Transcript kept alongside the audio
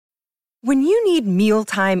When you need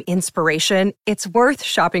mealtime inspiration, it's worth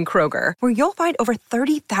shopping Kroger, where you'll find over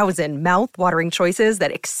 30,000 mouth-watering choices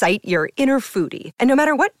that excite your inner foodie. And no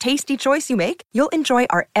matter what tasty choice you make, you'll enjoy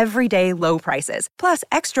our everyday low prices, plus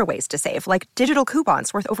extra ways to save, like digital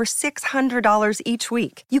coupons worth over $600 each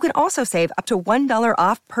week. You can also save up to $1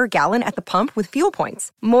 off per gallon at the pump with fuel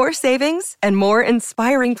points. More savings and more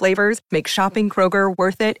inspiring flavors make shopping Kroger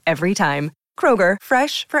worth it every time. Kroger,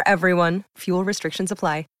 fresh for everyone. Fuel restrictions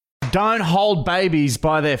apply. Don't hold babies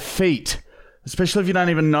by their feet, especially if you don't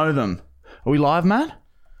even know them. Are we live, Matt?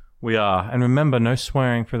 We are. And remember, no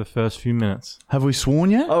swearing for the first few minutes. Have we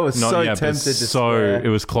sworn yet? I was Not so yet, but tempted to swear. it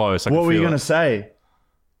was close. What were you going to say?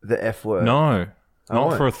 The F word. No, not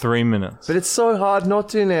won't. for 3 minutes. But it's so hard not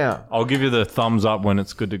to now. I'll give you the thumbs up when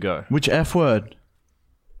it's good to go. Which F word?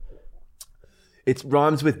 It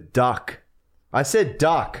rhymes with duck. I said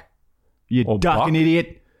duck. You Or ducking buck?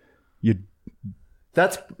 idiot. You.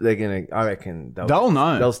 They're going to, I reckon, They'll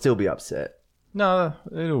know. They'll still be upset. No,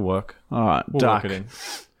 it'll work. All right, We'll duck. work it in.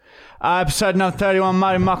 Episode number 31,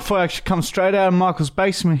 Marty McFoy actually comes straight out of Michael's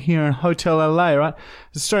basement here in Hotel LA, right?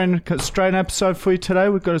 It's a straight episode for you today.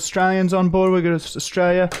 We've got Australians on board. We've got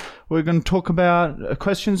Australia. We're going to talk about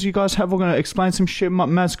questions you guys have. We're going to explain some shit.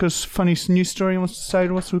 Matt's got a funny news story he wants to say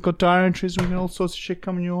to us. We've got diary entries. We've got all sorts of shit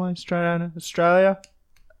coming your way straight out of Australia.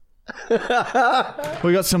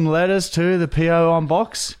 We got some letters too, the PO on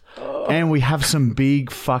box. And we have some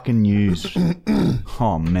big fucking news.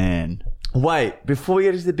 Oh, man. Wait, before we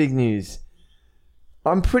get into the big news,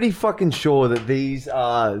 I'm pretty fucking sure that these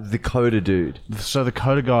are the Coda dude. So the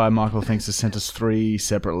Coda guy, Michael, thinks has sent us 3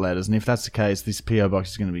 separate letters. And if that's the case, this PO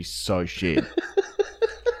box is going to be so shit.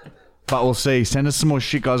 But we'll see. Send us some more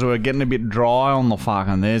shit, guys. We're getting a bit dry on the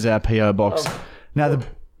fucking. There's our PO box. Now, the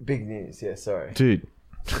Big news, yeah, sorry. dude,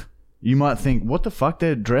 you might think, what the fuck?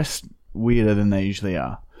 They're dressed weirder than they usually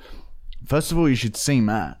are. First of all, you should see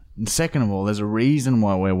Matt. And second of all, there's a reason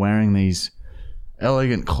why we're wearing these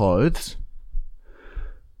elegant clothes.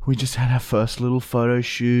 We just had our first little photo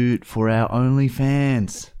shoot for our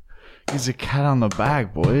OnlyFans. There's a cat on the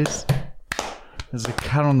back, boys. There's a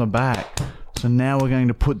cat on the back. So now we're going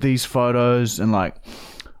to put these photos and like,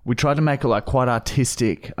 we tried to make it like quite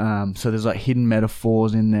artistic. So there's like hidden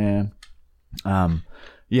metaphors in there.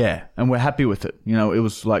 Yeah, and we're happy with it. You know, it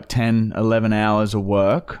was like 10, 11 hours of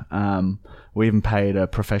work. We even paid a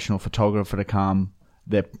professional photographer to come.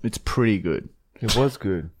 It's pretty good. It was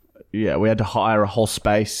good. Yeah, we had to hire a whole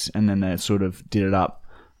space, and then they sort of did it up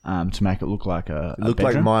to make it look like a It looked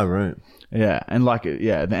bedroom. like my room. Yeah, and like the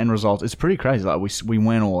end result, it's pretty crazy. Like we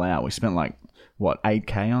went all out. We spent like what,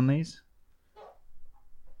 $8,000 on these?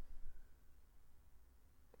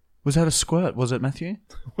 Was that a squirt? Was it, Matthew?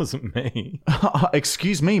 It wasn't me.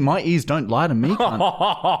 Excuse me, my ears don't lie to me.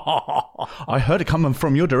 cunt. I heard it coming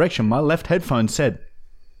from your direction. My left headphone said.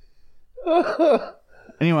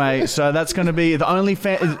 Anyway, so that's going to be the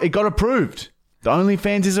OnlyFans. It got approved. The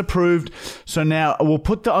OnlyFans is approved. So now we'll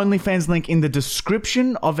put the OnlyFans link in the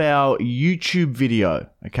description of our YouTube video.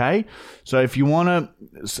 Okay? So if you want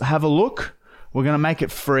to have a look, we're going to make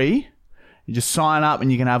it free. You just sign up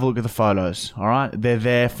and you can have a look at the photos. All right, they're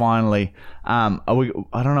there finally. I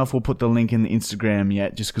don't know if we'll put the link in the Instagram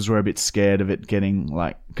yet, just because we're a bit scared of it getting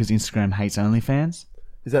because Instagram hates OnlyFans.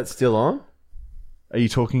 Is that still on? Are you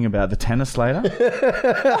talking about the tennis later?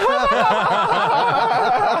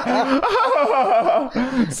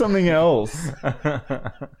 Something else.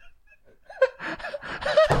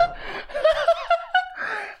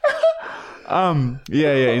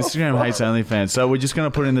 Yeah, Instagram hates OnlyFans. So we're just going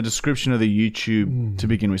to put in the description of the YouTube to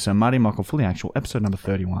begin with. So Marty Michael, fully actual, episode number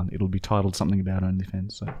 31. It'll be titled something about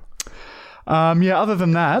OnlyFans. So, other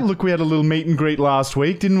than that, look, we had a little meet and greet last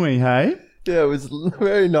week, didn't we, hey? Yeah, it was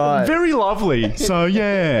very nice. Very lovely. So,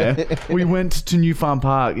 yeah, we went to New Farm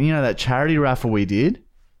Park. You know that charity raffle we did?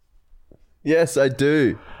 Yes, I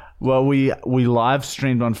do. Well, we live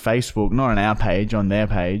streamed on Facebook, not on our page, on their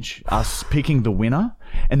page, us picking the winner.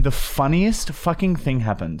 And the funniest fucking thing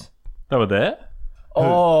happened. They were there?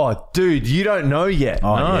 Oh, dude, you don't know yet.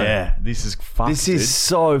 Oh, No. yeah. This is fucked, This is dude.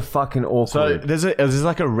 so fucking So awkward. there's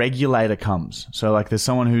like a regulator comes. So like there's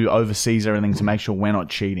someone who oversees everything to make sure we're not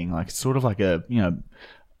cheating. Like it's sort of like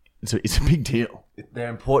it's a big deal. They're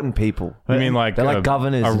important people. You mean like They're like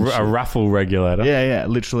governors and shit. a raffle regulator? Yeah,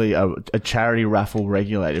 literally a charity raffle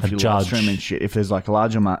regulator. If A you live judge. streaming shit, if there's like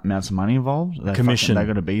large amounts of money involved, Commission. they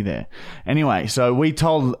got to be there. Anyway, so we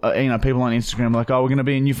told people on Instagram like, oh, we're going to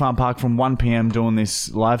be in New Farm Park from 1 p.m. doing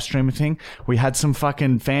this live streaming thing. We had some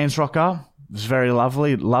fucking fans rock up. It was very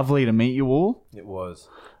lovely to meet you all. It was.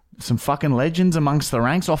 Some fucking legends amongst the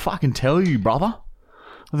ranks. I'll fucking tell you, brother.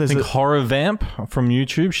 I There's think a Horror Vamp from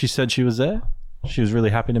YouTube. She said she was there. She was really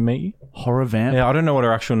happy to meet you. horror vamp. Yeah, I don't know what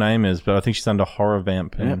her actual name is, but I think she's under Horror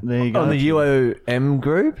Vamp. Yeah, there you go. On the UOM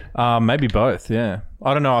group? Maybe both, yeah.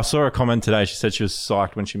 I don't know. I saw a comment today. She said she was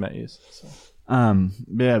psyched when she met you. So.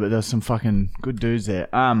 Yeah, but there's some fucking good dudes there.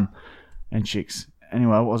 And chicks.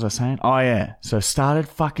 Anyway, what was I saying? Oh yeah. So started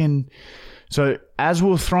fucking. So as we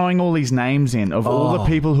were throwing all these names in of all the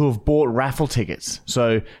people who have bought raffle tickets,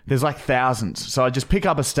 so there's like thousands. So I just pick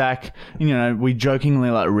up a stack, and, you know, we jokingly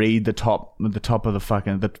like read the top of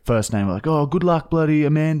the first name, like, oh, good luck, bloody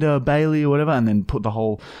Amanda Bailey or whatever, and then put the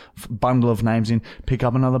whole bundle of names in. Pick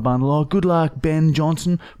up another bundle. Oh, good luck, Ben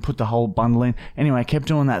Johnson. Put the whole bundle in. Anyway, I kept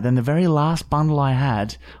doing that. Then the very last bundle I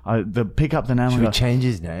had, pick up the name. Should we change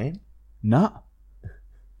his name? No.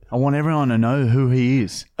 I want everyone to know who he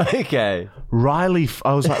is. Okay. Riley,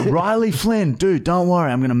 I was like, Riley Flynn, dude, don't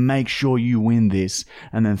worry. I'm going to make sure you win this.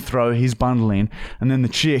 And then throw his bundle in. And then the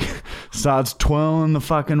chick starts twirling the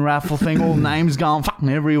fucking raffle thing. All names going fucking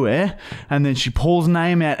everywhere. And then she pulls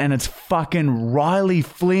name out and it's fucking Riley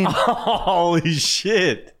Flynn. Holy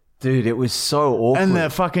shit. Dude, it was so awkward. And the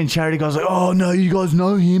fucking charity guy's like, oh, no, you guys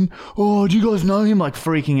know him. Oh, do you guys know him? Like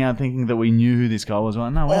freaking out thinking that we knew who this guy was.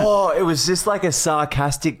 Like, no, Oh, it was just like a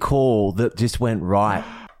sarcastic call that just went right.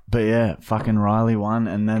 But yeah, fucking Riley won,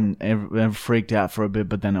 and then everyone freaked out for a bit,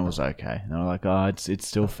 but then it was okay. They were like, oh, it's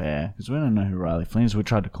still fair, because we don't know who Riley Flynn is. We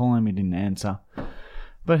tried to call him, he didn't answer.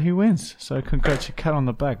 But he wins, so congratulations, cat on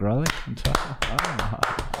the back, Riley.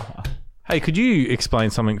 Hey, could you explain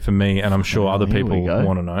something for me, and I'm sure other here we people go.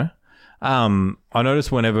 want to know? I noticed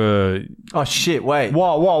whenever... Oh, shit, wait.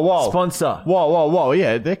 Whoa. Sponsor. Whoa,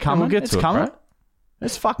 yeah, they're coming. We'll get It's to it, coming. right?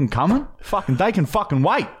 It's fucking coming. Fucking, they can fucking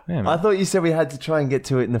wait. Yeah, man. I thought you said we had to try and get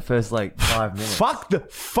to it in the first, 5 minutes. Fuck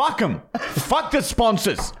them. Fuck the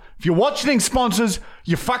sponsors. If you're watching sponsors,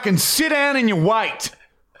 you fucking sit down and you wait.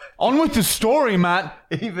 On with the story, Matt.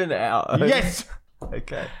 Even out. Yes.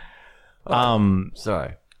 Okay.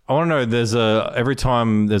 Sorry. I want to know, every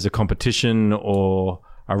time there's a competition or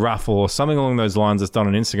a raffle or something along those lines that's done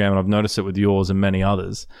on Instagram, and I've noticed it with yours and many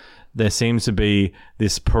others, there seems to be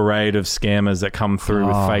this parade of scammers that come through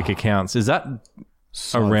with fake accounts. Is that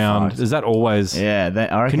around? fucked. Is that always? Yeah,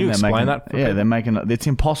 I reckon Can you they're explain making, that for Yeah, people? they're making. It's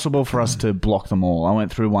impossible for us to block them all. I went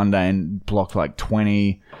through one day and blocked like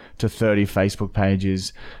 20 to 30 Facebook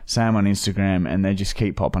pages, same on Instagram, and they just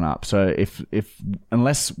keep popping up. So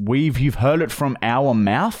unless you've heard it from our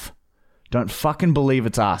mouth, don't fucking believe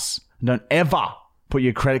it's us. Don't ever put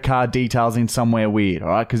your credit card details in somewhere weird, all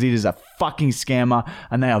right? Because it is a fucking scammer,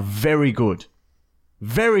 and they are very good.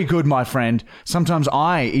 Very good, my friend. Sometimes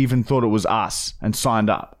I even thought it was us and signed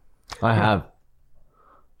up. I have.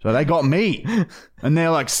 So they got me, and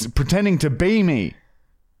they're like pretending to be me.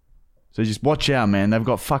 So just watch out, man. They've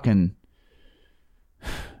got fucking...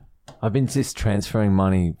 I've been just transferring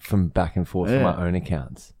money from back and forth from Yeah. my own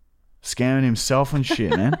accounts. scamming himself and shit,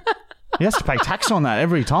 man. He has to pay tax on that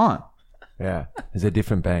every time. Yeah. There's a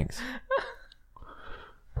different banks.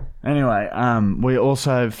 Anyway, we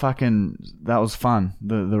also that was fun,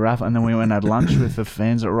 the raffle, and then we went and had lunch with the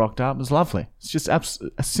fans that rocked up. It was lovely. It's just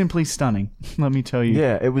simply stunning, let me tell you.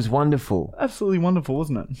 Yeah, it was wonderful. Absolutely wonderful,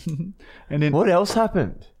 wasn't it? And then What else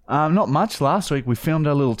happened? not much last week. We filmed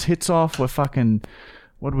our little tits off. We're fucking...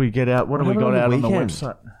 What did we get out? What have we happened got on the out on the weekend?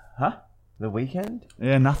 website? Huh? The weekend?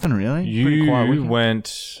 Yeah, nothing really. Pretty quiet You weekend.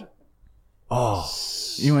 went Oh.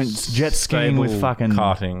 You went jet skiing with stable fucking...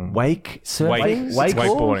 karting, Wake surfing?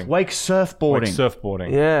 wakeboarding, Wake surfboarding. wake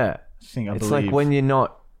surfboarding. Yeah. I It's believe. like when you're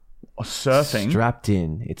not surfing. strapped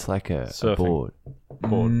in. It's like a Surfing. board.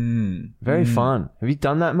 Board. Very fun. Have you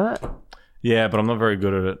done that, Matt? Yeah, but I'm not very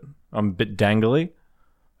good at it. I'm a bit dangly.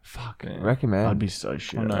 Fuck. I reckon, man. I'd be so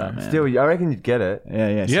shit at that, man. Still, I reckon you'd get it. Yeah.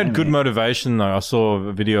 You had same good here. motivation though. I saw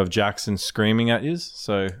a video of Jackson screaming at you,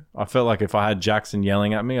 so I felt like if I had Jackson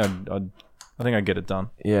yelling at me, I think I'd get it done.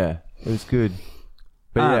 Yeah. It was good.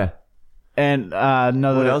 But yeah. And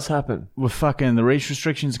another... What else happened? With fucking the reach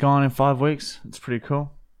restrictions gone in 5 weeks. It's pretty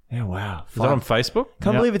cool. Yeah, wow. Is that on Facebook?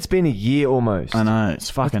 Can't Yep. believe it's been a year almost. I know. It's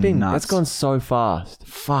fucking nuts. That's gone so fast.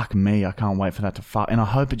 Fuck me. I can't wait for that to fuck. And I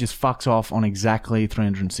hope it just fucks off on exactly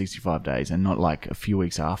 365 days and not like a few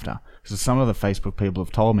weeks after. Because some of the Facebook people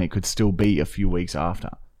have told me it could still be a few weeks after.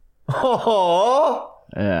 Oh,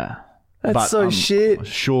 Yeah. that's so shit.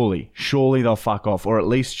 Surely they'll fuck off. Or at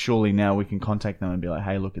least surely now we can contact them and be like,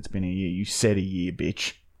 hey, look, it's been a year. You said a year,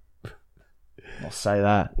 bitch. I'll say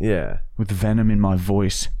that Yeah. with venom in my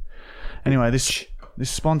voice. Anyway, this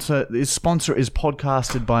sponsor is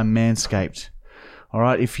podcasted by Manscaped. All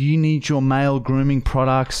right, if you need your male grooming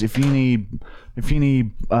products, if you need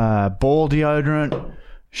ball deodorant,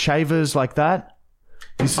 shavers like that,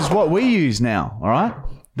 This is what we use now, all right?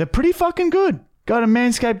 They're pretty fucking good. Go to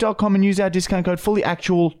manscaped.com and use our discount code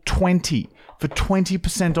FullyActual20 for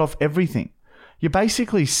 20% off everything. You're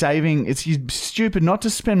basically saving. It's stupid not to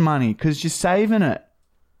spend money because you're saving it.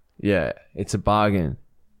 Yeah, it's a bargain.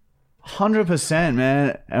 100%,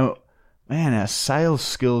 man. Man, our sales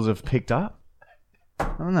skills have picked up,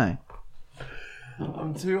 haven't they?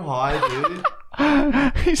 I'm too high, dude.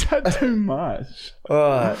 He's had too much. All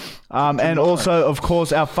right. And also, of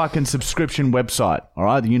course, our fucking subscription website. All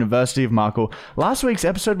right, the University of Markle. Last week's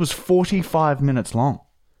episode was 45 minutes long.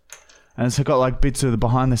 And it's got like bits of the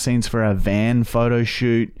behind the scenes for our van photo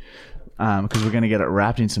shoot. Because we're going to get it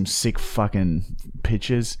wrapped in some sick fucking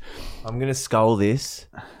pictures. I'm going to skull this.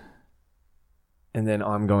 And then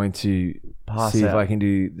I'm going to Pass see out. if I can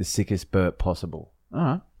do the sickest burp possible. All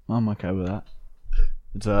right, I'm okay with that.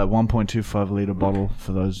 It's a 1.25 litre bottle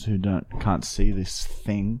for those who can't see this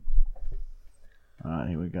thing. All right,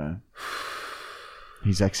 here we go.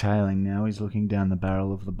 He's exhaling now. He's looking down the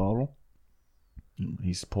barrel of the bottle.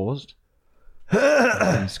 He's paused.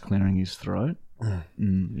 He's clearing his throat. Yeah,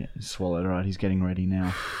 he swallowed. All right, he's getting ready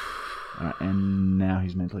now. All right, and now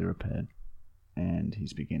he's mentally repaired. And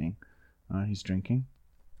he's beginning. All right, he's drinking.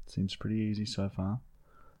 Seems pretty easy so far.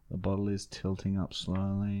 The bottle is tilting up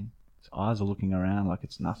slowly. His eyes are looking around like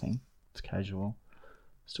it's nothing. It's casual.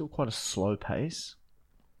 Still quite a slow pace.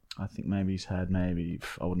 I think maybe he's had I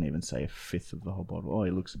wouldn't even say a fifth of the whole bottle. Oh,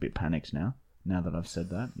 he looks a bit panicked now that I've said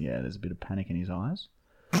that. Yeah, there's a bit of panic in his eyes.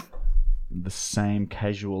 The same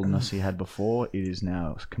casualness he had before, it is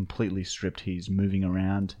now completely stripped. He's moving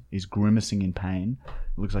around. He's grimacing in pain.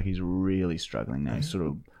 It looks like he's really struggling now. He's sort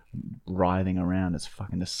of writhing around. It's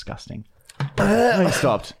fucking disgusting. Oh,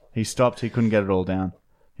 he stopped. He couldn't get it all down.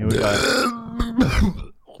 Here we go.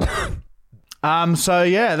 So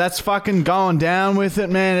yeah, that's fucking going down with it,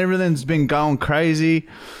 man. Everything's been going crazy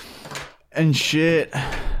and shit.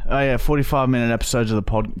 Oh yeah, 45-minute episodes of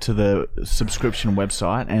the subscription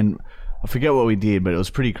website, and I forget what we did, but it was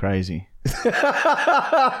pretty crazy.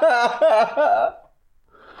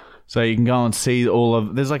 So you can go and see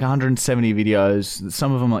there's like 170 videos.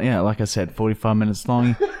 Some of them are, like I said, 45 minutes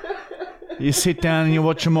long. You sit down and you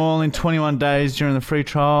watch them all in 21 days during the free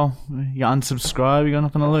trial. You unsubscribe, you got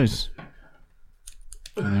nothing to lose.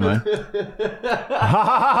 Anyway.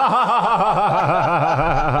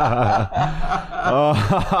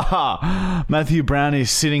 Matthew Brown is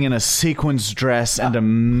sitting in a sequins dress and a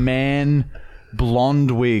man blonde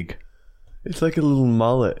wig. It's like a little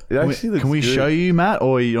mullet. It actually looks Can we good. show you, Matt,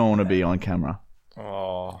 or you don't want to be on camera?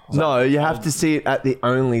 Oh. No, you have to see it at the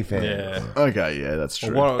OnlyFans. Yeah. Okay, yeah, that's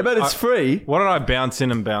true. But it's free. Why don't I bounce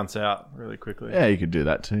in and bounce out really quickly? Yeah, you could do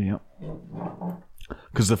that too, yep.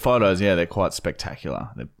 Because the photos, they're quite spectacular.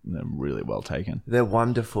 They're really well taken. They're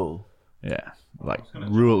wonderful. Yeah, like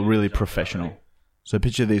really professional. So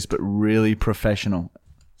picture this, but really professional.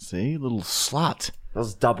 See, little slut. That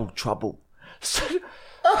was double trouble.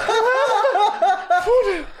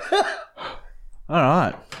 All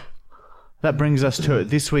right. That brings us to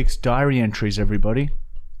this week's diary entries, everybody.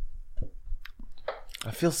 I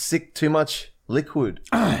feel sick. Too much liquid.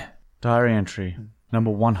 Diary entry number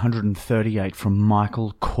 138 from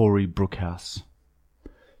Michael Corey Brookhouse.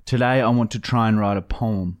 Today I want to try and write a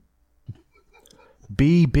poem.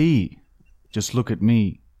 BB, just look at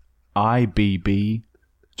me. IBB,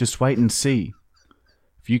 just wait and see.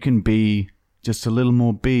 If you can be just a little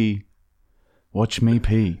more B, watch me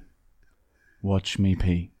pee. Watch me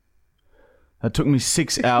pee. That took me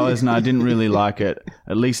 6 hours and I didn't really like it.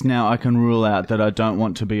 At least now I can rule out that I don't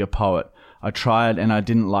want to be a poet. I tried and I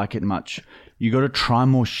didn't like it much. You gotta try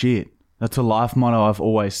more shit. That's a life motto I've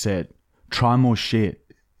always said. Try more shit.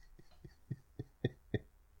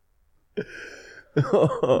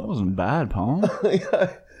 That wasn't a bad poem.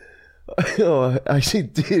 I actually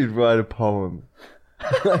did write a poem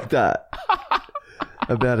like that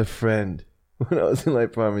about a friend when I was in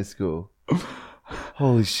like primary school.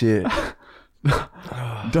 Holy shit.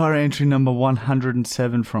 Diary entry number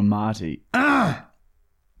 107 from Marty.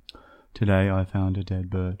 Today I found a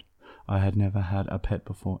dead bird. I had never had a pet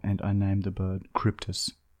before and I named the bird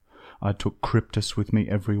Cryptus. I took Cryptus with me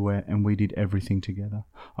everywhere and we did everything together.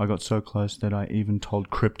 I got so close that I even told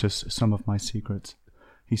Cryptus some of my secrets.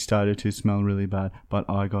 He started to smell really bad, but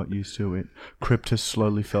I got used to it. Cryptus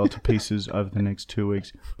slowly fell to pieces over the next 2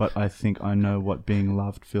 weeks, but I think I know what being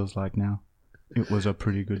loved feels like now. It was a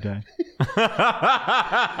pretty good day.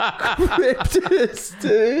 Cryptus,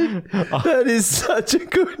 dude. That is such a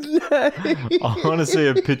good name. I want to see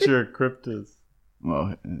a picture of Cryptus.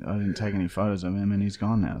 Well, I didn't take any photos of him and he's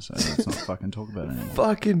gone now, so let's not fucking talk about it anymore.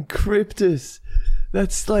 Fucking Cryptus.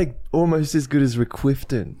 That's like almost as good as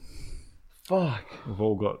Requifton. Fuck. We've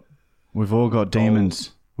all got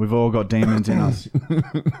demons. We've all got demons in us.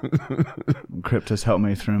 Cryptus helped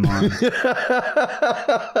me through mine.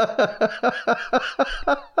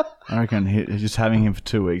 I reckon just having him for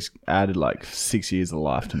 2 weeks added like 6 years of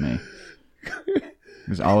life to me.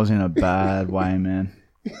 Because I was in a bad way, man.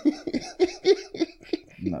 And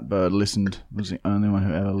that bird was the only one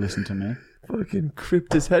who ever listened to me. Fucking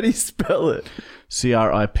Cryptus. How do you spell it?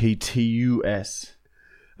 Criptus.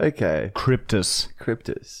 Okay. Cryptus.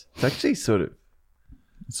 Cryptus. It's actually sort of...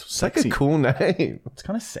 It's like sexy. a cool name. It's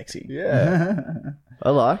kind of sexy. Yeah.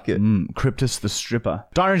 I like it. Cryptus the stripper.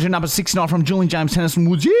 Diary entry number 69 from Julian James Tennyson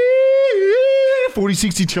Woods. Yeah.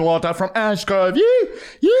 4060 Chilata from Ashgrove.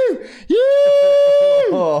 Yeah.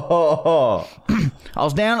 I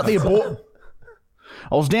was down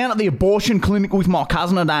at the abortion clinic with my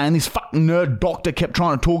cousin today, and this fucking nerd doctor kept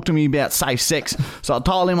trying to talk to me about safe sex. So I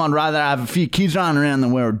told him I'd rather have a few kids running around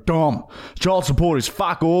than wear a dom. Child support is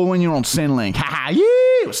fuck all when you're on Centrelink. Haha, yeah!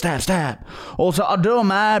 Stab. Also, I do a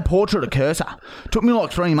mad portrait of Cursor. Took me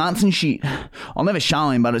like 3 months and shit. I'll never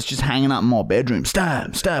show him, but it's just hanging up in my bedroom.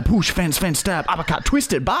 Stab, push, fence, stab, uppercut,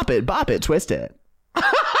 twist it, bop it, twist it.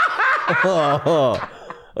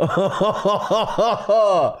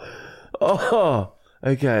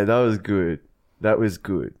 Okay, that was good. That's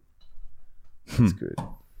good.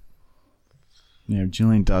 Yeah,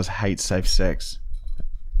 Julian does hate safe sex.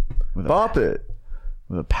 Bop it.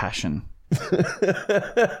 With a passion.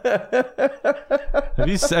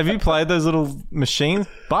 Have you played those little machines?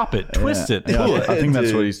 Bop it, twist it, pull it. I think that's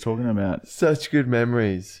dude. what he's talking about. Such good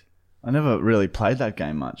memories. I never really played that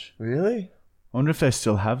game much. Really? I wonder if they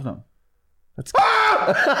still have them. That's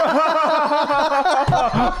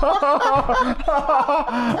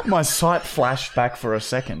My sight flashed back for a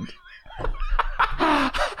second.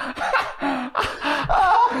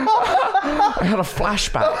 I had a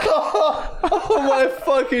flashback. Oh my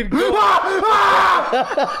fucking God.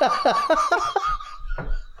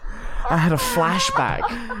 I had a flashback.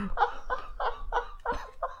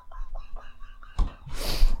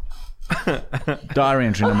 Diary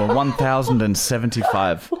entry number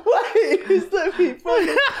 1075. Wait, just let me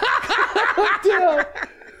fucking calm down.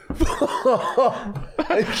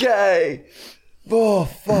 Okay. Oh,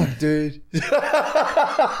 fuck, dude.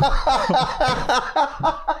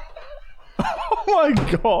 Oh my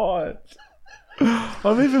God.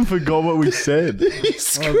 I've even forgot what we said. You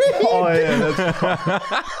screamed. Oh yeah,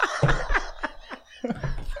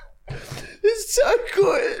 It's so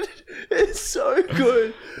good. It's so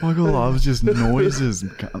good. my God, I was just noises.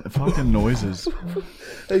 Fucking noises.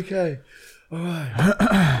 Okay. All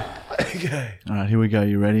right. Okay. All right, here we go.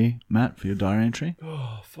 You ready, Matt, for your diary entry?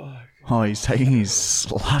 Oh, fuck. Oh, he's taking his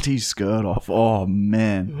slutty skirt off. Oh,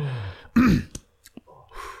 man.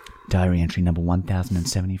 Diary entry number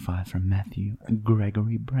 1075 from Matthew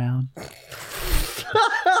Gregory Brown.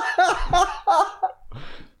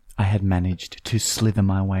 I had managed to slither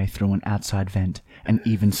my way through an outside vent and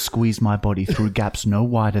even squeeze my body through gaps no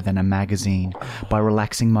wider than a magazine by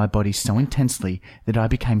relaxing my body so intensely that I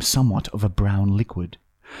became somewhat of a brown liquid.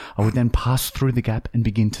 I would then pass through the gap and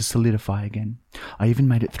begin to solidify again. I even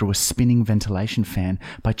made it through a spinning ventilation fan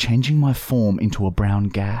by changing my form into a brown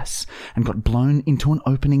gas and got blown into an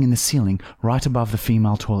opening in the ceiling right above the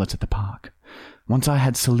female toilet at the park. Once I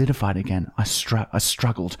had solidified again, I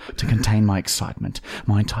struggled to contain my excitement.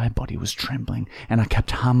 My entire body was trembling, and I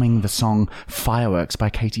kept humming the song Fireworks by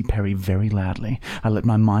Katy Perry very loudly. I let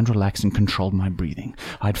my mind relax and controlled my breathing.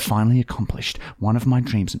 I had finally accomplished one of my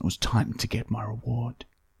dreams, and it was time to get my reward.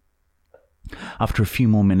 After a few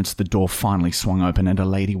more minutes, the door finally swung open and a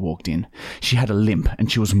lady walked in. She had a limp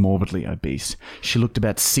and she was morbidly obese. She looked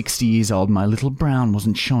about 60 years old. My little Brown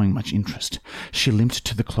wasn't showing much interest. She limped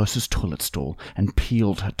to the closest toilet stall and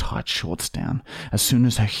peeled her tight shorts down. As soon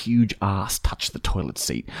as her huge ass touched the toilet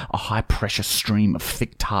seat, a high-pressure stream of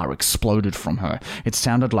thick tar exploded from her. It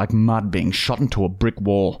sounded like mud being shot into a brick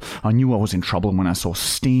wall. I knew I was in trouble when I saw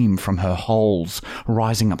steam from her holes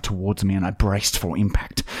rising up towards me, and I braced for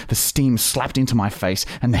impact. The steam slapped into my face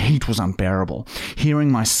and the heat was unbearable.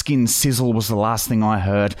 Hearing my skin sizzle was the last thing I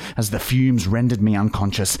heard as the fumes rendered me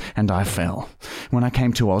unconscious and I fell. When I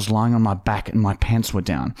came to, I was lying on my back and my pants were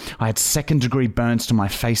down. I had second-degree burns to my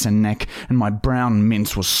face and neck, and my brown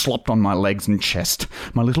mince was slopped on my legs and chest.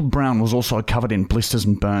 My little Brown was also covered in blisters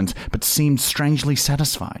and burns, but seemed strangely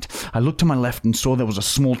satisfied. I looked to my left and saw there was a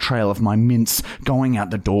small trail of my mince going out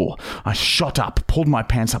the door. I shot up, pulled my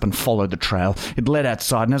pants up and followed the trail. It led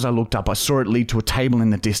outside, and as I looked up, I saw it lead to a table in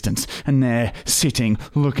the distance, and there, sitting,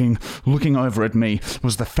 looking over at me,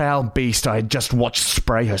 was the foul beast I had just watched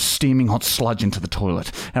spray her steaming hot sludge into the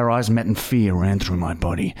toilet. Our eyes met and fear ran through my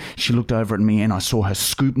body. She looked over at me and I saw her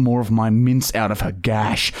scoop more of my mince out of her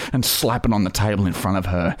gash and slap it on the table in front of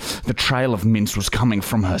her. The trail of mince was coming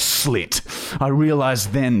from her slit. I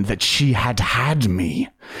realized then that she had me.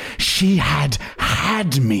 She had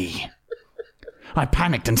me. I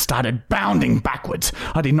panicked and started bounding backwards.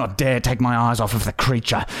 I did not dare take my eyes off of the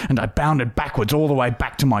creature, and I bounded backwards all the way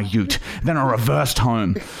back to my ute. Then I reversed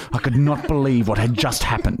home. I could not believe what had just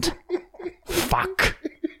happened. Fuck.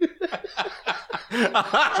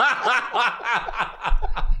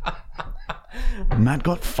 Matt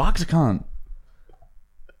got fucked, cunt.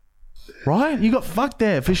 Right? You got fucked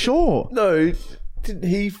there, for sure. No,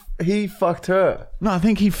 he fucked her. No, I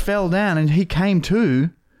think he fell down and he came to,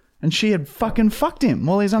 and she had fucking fucked him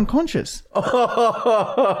while he's unconscious.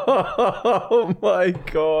 Oh my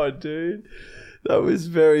God, dude. That was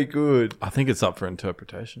very good. I think it's up for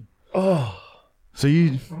interpretation. Oh. So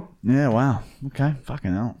you... Yeah, wow. Okay,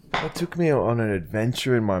 fucking hell. That took me on an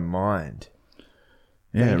adventure in my mind.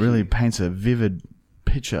 Yeah, it really paints a vivid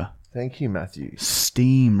picture. Thank you, Matthew.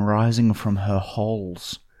 Steam rising from her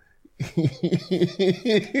holes.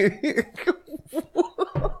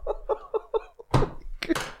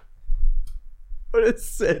 What a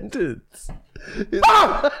sentence.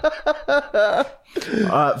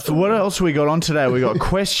 So what else we got on today? We got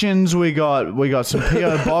questions, we got some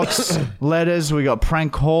PO box letters, we got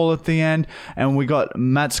prank call at the end, and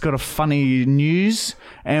Matt's got a funny news,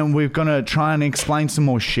 and we're gonna try and explain some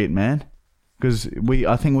more shit, man. Because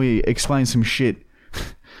I think we explained some shit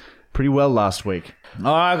pretty well last week.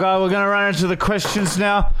 Alright guys, we're gonna run into the questions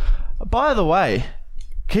now. By the way,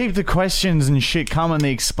 keep the questions and shit coming.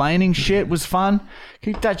 The explaining shit was fun.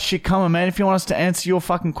 Keep that shit coming, man. If you want us to answer your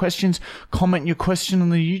fucking questions, comment your question on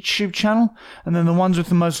the YouTube channel. And then the ones with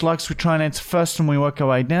the most likes we try and answer first, and we work our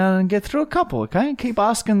way down and get through a couple, okay? Keep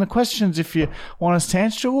asking the questions if you want us to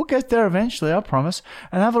answer. We'll get there eventually, I promise.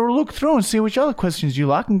 And have a look through and see which other questions you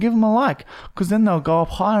like and give them a like. Because then they'll go up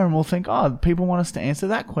higher and we'll think, oh, people want us to answer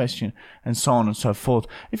that question. And so on and so forth.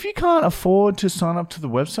 If you can't afford to sign up to the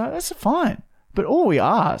website, that's fine. But all we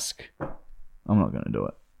ask, I'm not going to do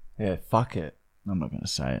it. Yeah, fuck it. I'm not going to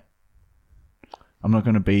say it. I'm not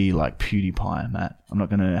going to be like PewDiePie, Matt. I'm not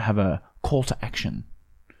going to have a call to action.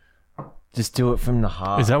 Just do it from the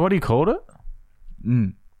heart. Is that what he called it?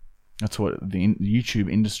 That's what the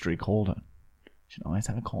YouTube industry called it. You should always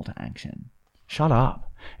have a call to action. Shut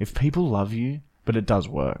up. If people love you, but it does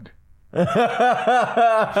work. But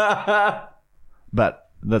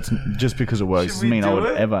that's just because it works doesn't mean I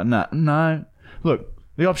would ever. No. Look,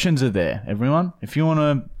 the options are there, everyone. If you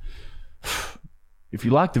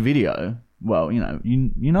like the video, well, you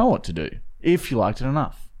know what to do. If you liked it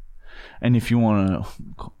enough. And if you want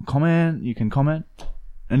to comment, you can comment.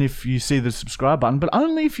 And if you see the subscribe button, but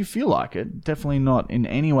only if you feel like it. Definitely not in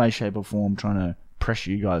any way, shape or form trying to pressure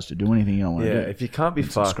you guys to do anything you don't want to do. Yeah, if you can't be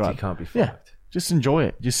fucked, you can't be fucked. Yeah. Just enjoy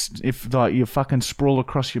it. Just if like you fucking sprawl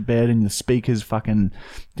across your bed and the speaker's fucking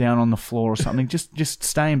down on the floor or something, just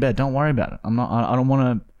stay in bed. Don't worry about it. I don't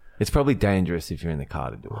want to. It's probably dangerous if you're in the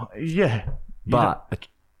car to do it. Yeah, but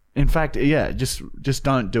in fact, yeah, just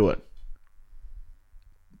don't do it.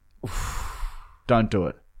 Don't do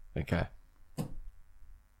it. Okay.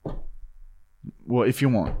 Well, if you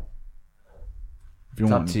want. It's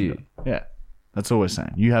up to you. Yeah, that's all we're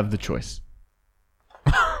saying. You have the choice.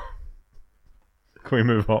 Can we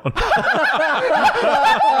move on?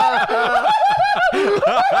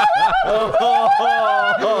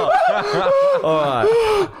 All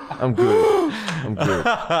right. I'm good.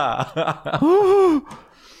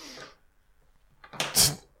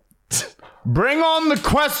 Bring on the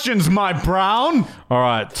questions, my brown. All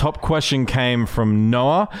right. Top question came from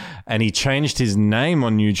Noah, and he changed his name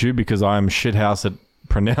on YouTube because I am shithouse at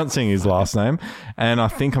pronouncing his last name, and I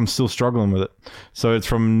think I'm still struggling with it. So it's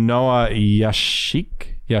from Noah Yashik.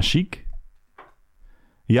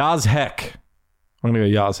 Yaz Heck. I'm going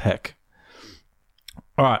to go Yaz Heck.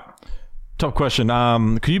 All right. Top question.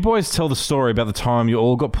 Could you boys tell the story about the time you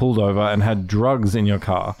all got pulled over and had drugs in your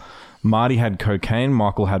car? Marty had cocaine.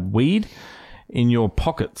 Michael had weed in your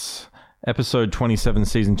pockets. Episode 27,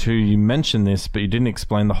 Season 2, you mentioned this, but you didn't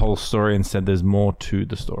explain the whole story and said there's more to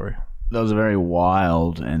the story. That was a very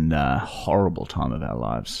wild and horrible time of our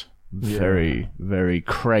lives. Very, very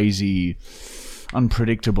crazy,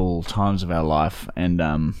 unpredictable times of our life.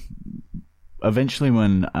 And eventually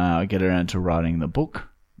when I get around to writing the book,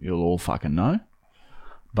 you'll all fucking know.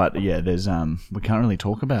 But yeah, there's we can't really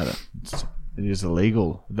talk about it. it is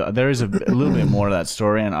illegal. There is a little bit more to that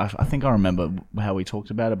story, and I think I remember how we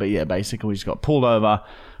talked about it. But yeah, basically we just got pulled over,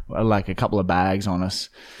 like a couple of bags on us,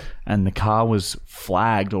 and the car was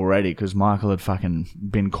flagged already because Michael had fucking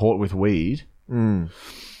been caught with weed. And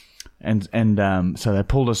so they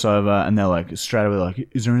pulled us over, and they're like straight away like,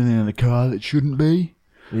 "Is there anything in the car that shouldn't be?"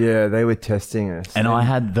 Yeah, they were testing us. And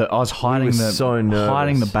I was hiding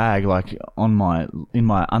hiding the bag like under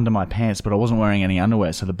my pants, but I wasn't wearing any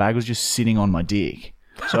underwear, so the bag was just sitting on my dick.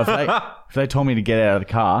 So if they told me to get out of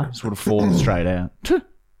the car, it would have fallen straight out.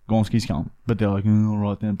 Gonski's come. But they're like, all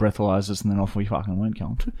right then, breathalyze us, and then off we fucking went,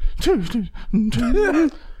 come.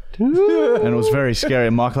 And it was very scary.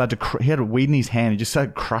 Michael he had a weed in his hand. He just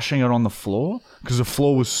started crushing it on the floor because the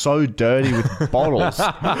floor was so dirty with bottles.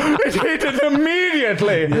 It hit it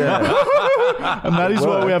immediately. Yeah. And that is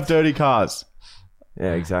why we have dirty cars.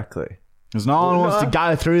 Yeah, exactly. Because no one wants to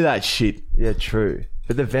go through that shit. Yeah, true.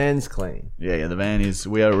 But the van's clean. Yeah, the van is...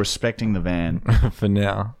 We are respecting the van. For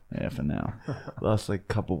now. Yeah, for now. Last like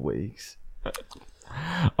couple of weeks.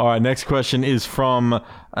 All right, next question is from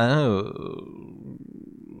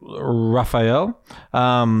Raphael.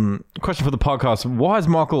 Question for the podcast. Why is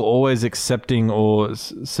Michael always accepting or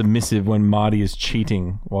submissive when Marty is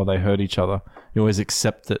cheating while they hurt each other? You always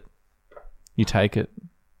accept it. You take it.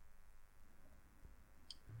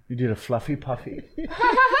 You did a fluffy puffy.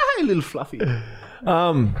 A little fluffy.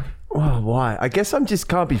 Well, why? I guess I'm just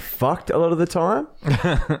can't be fucked a lot of the time.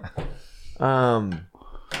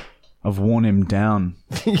 I've worn him down.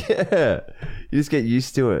 Yeah. You just get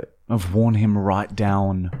used to it. I've worn him right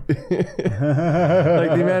down. Like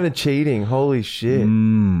the amount of cheating. Holy shit.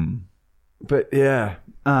 But yeah.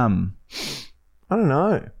 I don't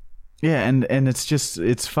know. Yeah, and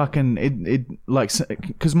it's fucking it like,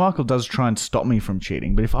 because Michael does try and stop me from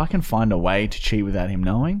cheating, but if I can find a way to cheat without him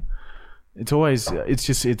knowing, it's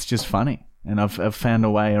just funny, and I've found a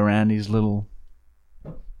way around his little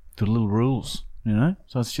rules, you know.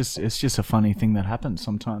 So it's just a funny thing that happens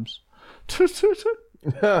sometimes.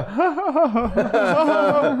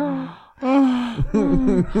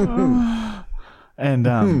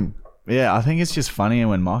 And yeah, I think it's just funnier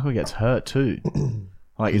when Michael gets hurt too.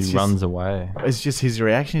 Like he runs away. It's just his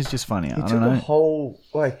reaction is just funny. I don't know. A whole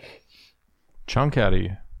chunk out of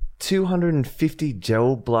you. 250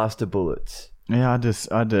 gel blaster bullets. Yeah, I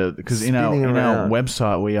did because in our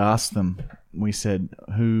website we asked them. We said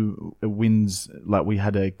who wins. Like we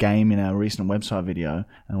had a game in our recent website video,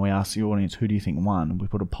 and we asked the audience, "Who do you think won?" And we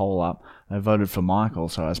put a poll up. They voted for Michael.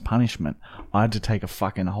 So as punishment, I had to take a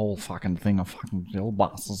whole thing of fucking gel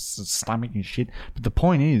blasters, stomach and shit. But the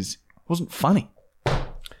point is, it wasn't funny.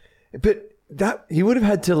 But that he would have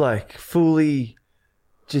had to fully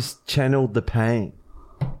just channel the pain.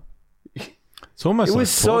 It's almost. It was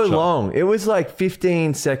so long. It was like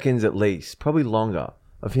 15 seconds at least, probably longer,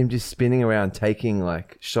 of him just spinning around, taking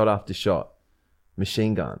shot after shot,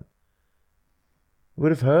 machine gun. It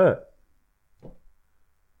would have hurt.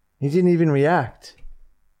 He didn't even react.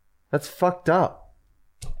 That's fucked up,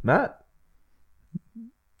 Matt.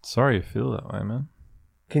 Sorry you feel that way, man.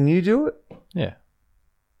 Can you do it? Yeah.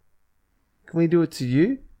 Can we do it to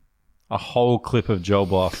you? A whole clip of gel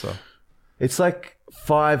blaster. It's like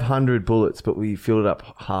 500 bullets, but we filled it up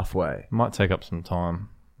halfway. Might take up some time.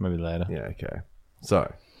 Maybe later. Yeah, okay. So,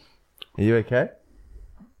 are you okay?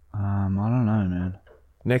 I don't know, man.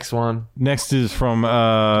 Next one. Next is from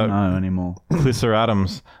no anymore. Clisser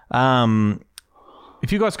Adams.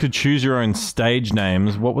 If you guys could choose your own stage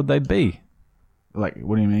names, what would they be? Like,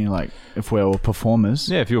 what do you mean? Like, if we were performers?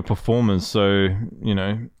 Yeah, if you were performers, so you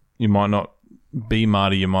might not be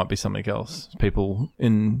Marty, you might be something else. People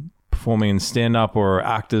performing in stand-up or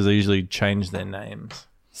actors usually change their names.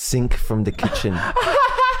 Sink from the kitchen.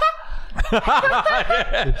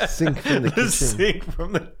 Sink from the kitchen. Sink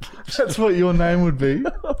from the kitchen. That's what your name would be.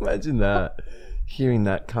 Imagine that. Hearing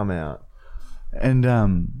that come out. And I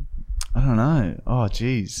don't know. Oh,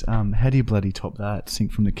 geez. How do you bloody top that?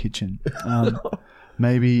 Sink from the kitchen.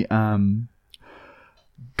 Maybe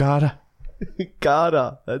Garda.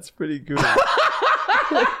 Garda. That's pretty good.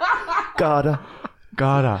 Garda.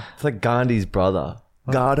 It's like Gandhi's brother.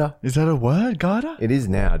 Garda. Is that a word, Garda? It is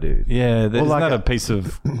now, dude. Yeah, isn't that a piece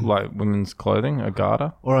of women's clothing, a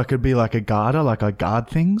garter? Or I could be like a garter, like I guard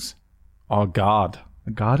things. Oh, guard.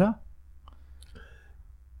 A garter?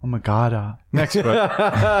 I'm a garter. Next question.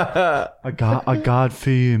 I guard for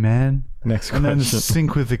you, man. Next question. And then the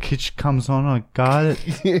sink with the kitchen comes on. I guard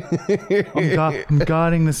it. I'm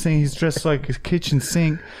guarding the sink. He's dressed like a kitchen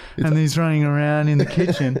sink, and he's running around in the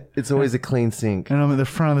kitchen. It's always a clean sink. And I'm at the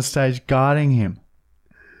front of the stage guarding him.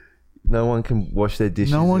 No one can wash their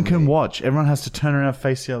dishes. No one in can there. watch. Everyone has to turn around and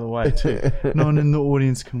face the other way too. No one in the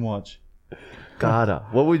audience can watch. Garter.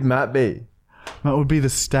 What would Matt be? That would be the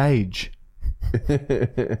stage.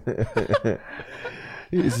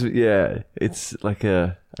 It's like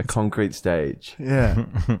a concrete stage. Yeah.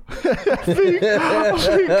 Big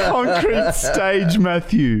concrete stage,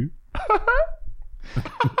 Matthew.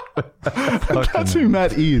 That's who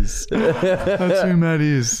Matt is. That's who Matt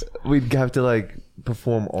is. We'd have to like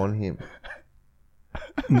perform on him.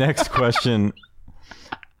 Next question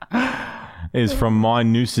is from My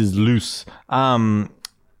Noose is Loose. This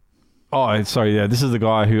is the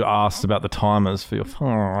guy who asked about the timers for your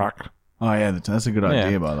fuck. Oh yeah, that's a good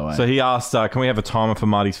idea, by the way. So he asked, can we have a timer for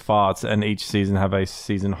Marty's farts and each season have a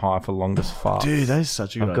season high for longest fart? Dude, that is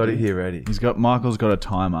such a good I've idea. got it here ready. Michael's got a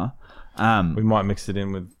timer. We might mix it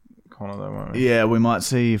in with Connor though, won't we? Yeah, we might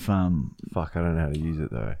see if Fuck, I don't know how to use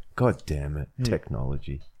it though. God damn it.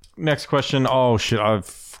 Technology. Next question. Oh shit, I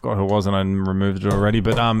forgot who it was and I removed it already.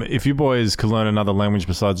 But if you boys could learn another language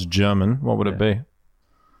besides German, what would it be?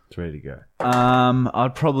 It's ready to go.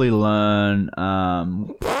 I'd probably learn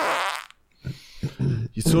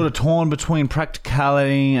you're sort of torn between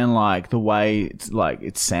practicality and like the way it's like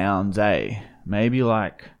it sounds, maybe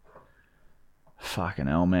like fucking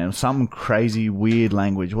hell, man, something crazy weird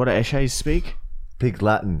language. What do Eshays speak? Pig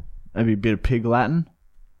Latin. Maybe a bit of Pig Latin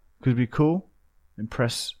could be cool.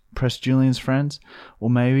 Impress Julian's friends. Or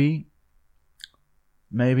maybe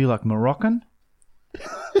like Moroccan.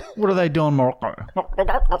 What do they do in Morocco?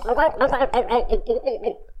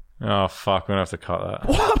 Oh fuck, we're gonna have to cut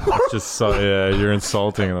that. It's just so you're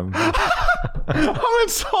insulting them. I'm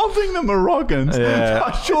insulting the Moroccans.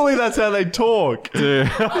 Yeah. Surely that's how they talk. Dude.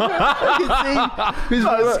 It's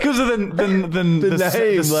because of the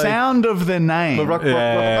name, like- sound of their name.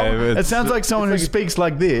 Yeah, It sounds like someone who speaks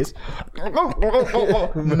like this.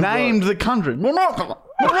 Named the country. Morocco.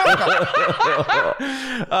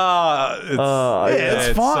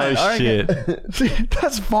 It's fine. So I shit.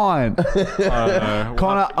 That's fine.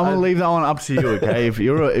 Connor, I'm gonna leave that one up to you. Okay, if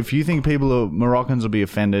you think Moroccans will be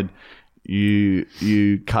offended, you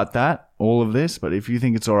cut that all of this. But if you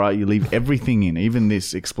think it's all right, you leave everything in, even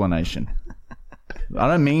this explanation. I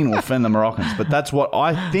don't mean to offend the Moroccans, but that's what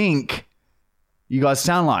I think you guys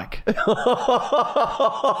sound like.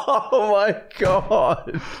 Oh my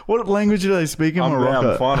god. What language do they speak in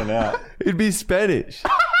Morocco? I'm finding out. It'd be Spanish.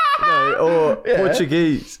 Or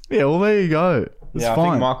Portuguese. Yeah, well, there you go. It's I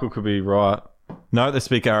fine. think Michael could be right. No, they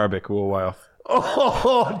speak Arabic. We're way off.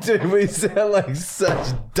 Oh, dude, we sound like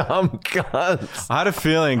such dumb cunts. I had a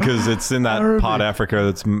feeling because it's in that part of Africa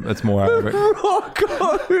that's more Arabic.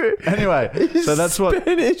 Morocco. Anyway, so that's what.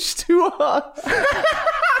 Spanish to us.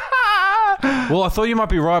 Well, I thought you might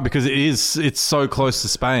be right because it's so close to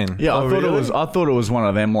Spain. Yeah, Oh, I thought really? I thought it was one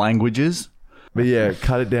of them languages. But yeah,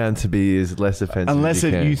 cut it down to be as less offensive Unless as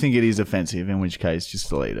you can. you think it is offensive, in which case just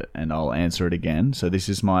delete it and I'll answer it again. So this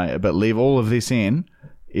is but leave all of this in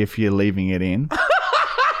if you're leaving it in.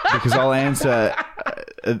 Because I'll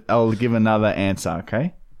give another answer,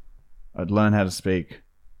 okay? I'd learn how to speak.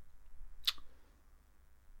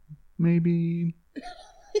 Maybe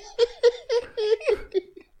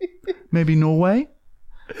Norway?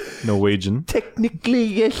 Norwegian. Technically,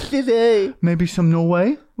 yesterday. Maybe some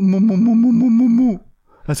Norway?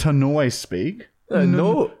 That's how Norway speak.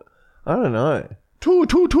 No, I don't know. Two.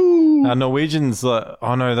 Norwegians,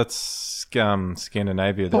 oh no, that's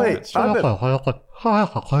Scandinavia. Wait, That's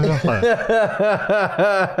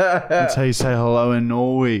how you say hello in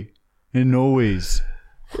Norway. In Norway's.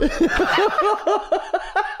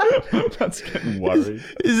 That's getting worried.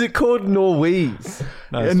 is it called Norwese?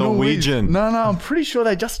 No, it's Norwegian. No, I'm pretty sure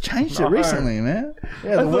they just changed it recently, man.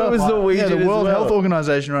 Yeah, I thought it was Norwegian the as World well. Health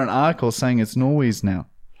Organization wrote an article saying it's Norway's now.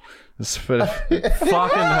 It's for Fucking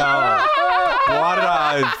hell. Why did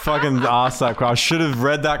I fucking ask that question? I should have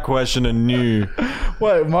read that question and knew.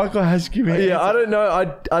 Wait, Michael has given me. Yeah, I don't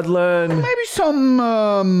know. I'd learn Maybe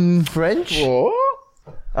some French. no,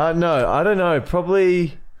 No, I don't know.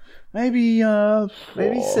 Probably maybe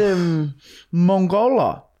some.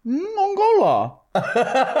 Mongola.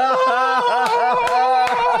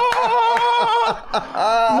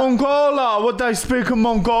 Mongola, what they speak in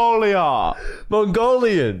Mongolia.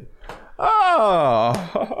 Mongolian. Oh.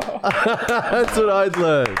 That's what I'd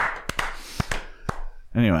learn.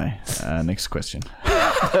 Anyway, next question.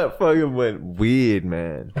 That fucking went weird,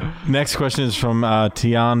 man. Next question is from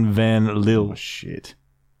Tian Van Lille. Oh, shit.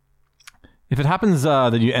 If it happens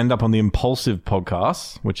that you end up on the Impulsive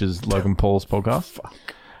podcast, which is Logan Paul's podcast,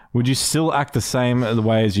 would you still act the same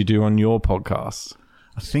way as you do on your podcast?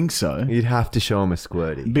 I think so. You'd have to show him a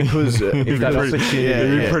squirty. Because If that opportunity-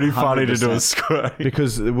 It'd be pretty funny to do 100%. a squirt.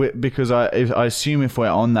 because I assume if we're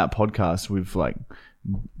on that podcast, we've like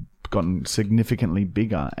gotten significantly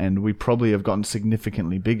bigger, and we probably have gotten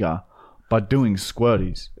significantly bigger by doing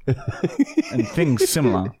squirties and things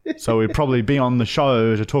similar. So we'd probably be on the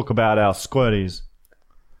show to talk about our squirties.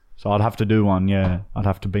 So I'd have to do one, yeah. I'd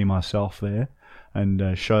have to be myself there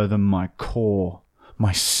and show them my core,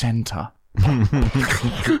 my center.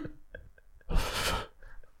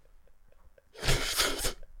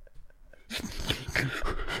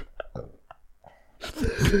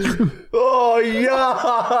 Oh,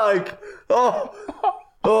 yuck!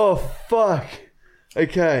 Oh, fuck.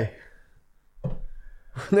 Okay.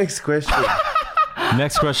 Next question.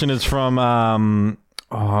 Next question is from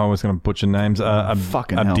I was going to butcher names.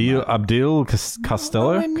 Fucking hell, Abdil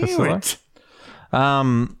Costello.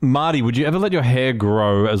 Marty, would you ever let your hair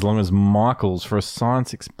grow as long as Michael's for a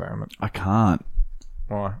science experiment? I can't.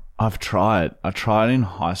 Why? I've tried. I tried in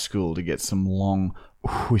high school to get some long,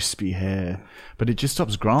 wispy hair, but it just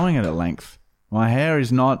stops growing at a length. My hair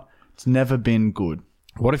is not. It's never been good.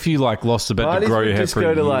 What if you like lost a bet to Marty's grow would your hair just for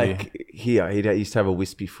go a to year? like here. He used to have a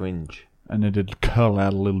wispy fringe. And it'd curl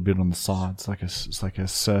out a little bit on the sides, it's like a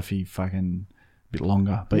surfy fucking bit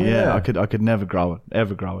longer. But yeah, I could never grow it,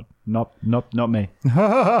 ever grow it. Not me.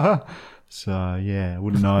 So yeah, I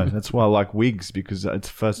wouldn't know. That's why I like wigs, because it's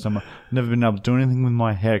the first time I've never been able to do anything with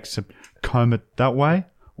my hair except comb it that way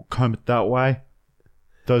or comb it that way.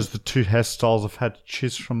 Those are the two hairstyles I've had to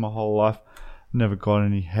choose from my whole life. Never got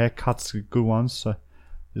any haircuts, good ones, so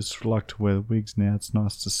just like to wear the wigs now. It's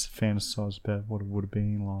nice to fantasize about what it would have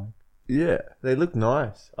been like. Yeah, they look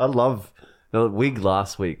nice. I love the wig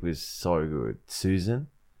last week was so good. Susan,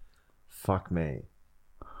 fuck me,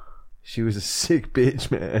 she was a sick bitch,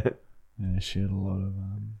 man. Yeah, she had a lot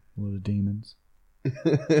of demons.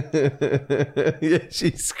 Yeah,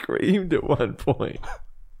 she screamed at one point.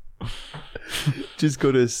 Just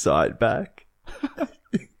got her sight back.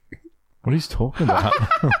 What are you talking about?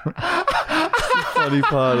 Funny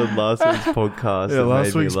part of last week's podcast. Yeah, that last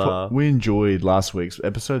made me week's laugh. we enjoyed last week's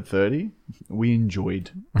episode 30. We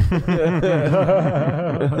enjoyed. I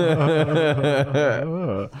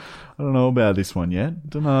don't know about this one yet.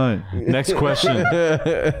 Don't know. Next question.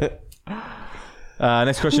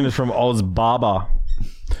 Next question is from Oz Barber.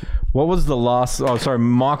 What was the last... Oh, sorry,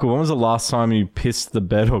 Michael. When was the last time you pissed the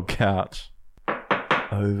bed or couch?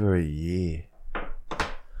 Over a year.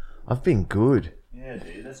 I've been good. Yeah,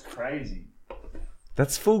 dude, that's crazy.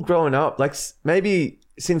 That's full growing up. Like maybe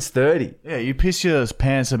since 30. Yeah, you piss your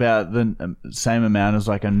pants about the same amount as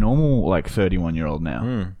like a normal 31-year-old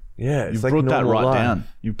now. Yeah, it's You've like brought that normal right life. down.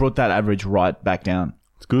 You've brought that average right back down.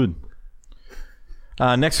 It's good.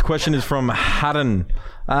 Next question is from Haddon.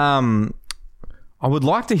 I would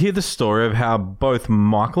like to hear the story of how both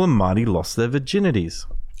Michael and Marty lost their virginities.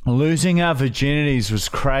 Losing our virginities was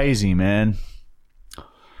crazy, man.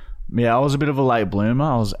 Yeah, I was a bit of a late bloomer.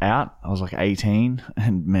 I was out. I was like 18.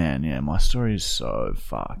 And man, yeah, my story is so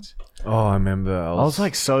fucked. Oh, I remember. I was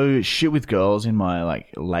like so shit with girls in my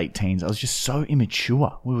late teens. I was just so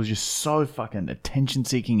immature. We were just so fucking attention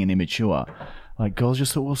seeking and immature. Like girls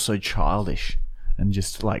just thought we were so childish and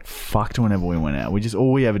just fucked whenever we went out.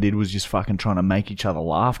 All we ever did was just fucking trying to make each other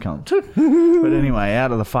laugh. But anyway,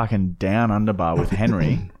 out of the fucking down under bar with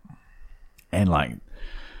Henry and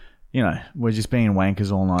we're just being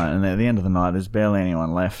wankers all night, and at the end of the night, there's barely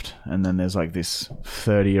anyone left. And then there's this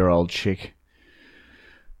 30-year-old chick,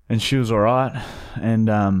 and she was all right.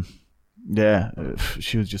 And yeah,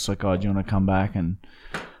 she was just like, "Oh, do you want to come back?" And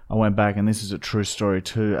I went back, and this is a true story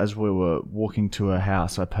too. As we were walking to her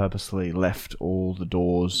house, I purposely left all the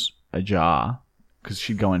doors ajar because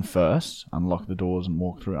she'd go in first, unlock the doors, and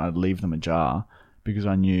walk through. I'd leave them ajar because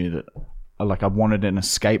I knew that, I wanted an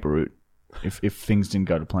escape route. If things didn't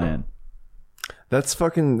go to plan. That's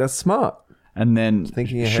smart. And then,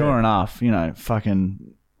 Thinking ahead. sure enough,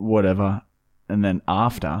 fucking whatever. And then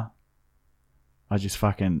after, I just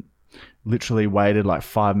fucking literally waited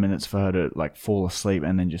 5 minutes for her to fall asleep,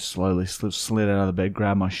 and then just slowly slid out of the bed,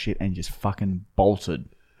 grabbed my shit, and just fucking bolted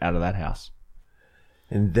out of that house.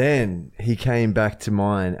 And then he came back to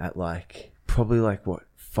mine at probably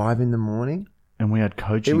 5 in the morning. And we had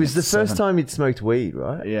coaching. It was at the 7. first time you'd smoked weed,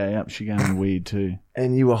 right? Yeah, yep. She gave me weed too.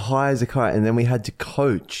 And you were high as a kite. And then we had to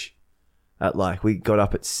coach at we got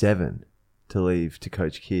up at 7 to leave to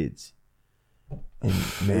coach kids. And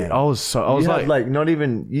man, I was not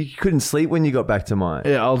even, you couldn't sleep when you got back to mine.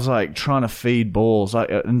 yeah, I was trying to feed balls,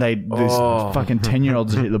 and this fucking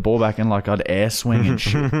 10-year-olds hit the ball back, and I'd air swing and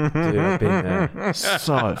shit. Dude, I've been there.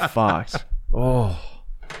 So fucked. Oh,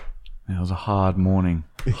 It was a hard morning.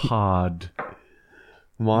 Hard.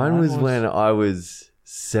 Mine was when I was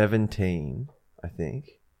 17, I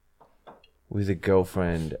think, with a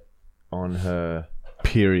girlfriend on her...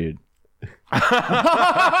 Period.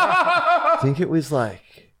 I think it was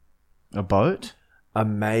like A boat? a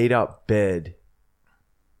made-up bed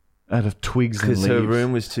Out of twigs and leaves. because her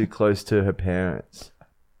room was too close to her parents.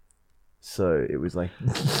 So it was like...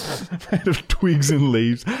 Out of twigs and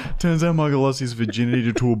leaves. Turns out Michael lost his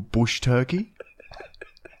virginity to a bush turkey.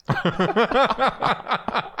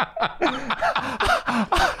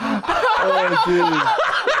 Oh,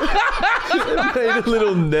 dude. Made a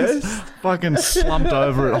little nest. Fucking slumped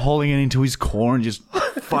over it, holding it into his core and just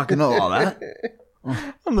fucking it like that.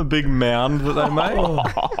 On the big mound that they made.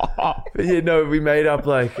 But yeah, no, we made up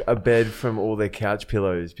like a bed from all their couch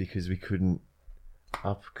pillows because we couldn't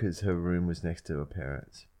up because her room was next to her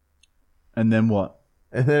parents. And then what?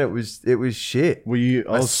 And then it was shit. Were you?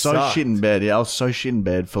 I was so sucked. shit in bed. Yeah, I was so shit in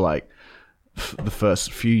bed for like the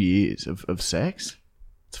first few years of sex.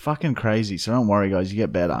 It's fucking crazy. So don't worry, guys. You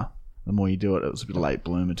get better the more you do it. It was a bit of late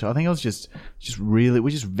bloomer too. I think I was just really, we're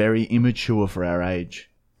just very immature for our age.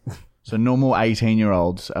 So normal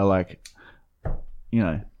 18-year-olds are like, you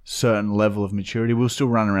know, certain level of maturity. We'll still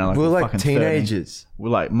run around like We're like fucking teenagers. 30. We're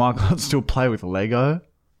like, Michael, I'd still play with Lego.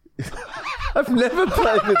 I've never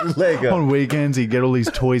played with Lego. On weekends, he'd get all these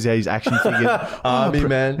toys out, his action figures. Army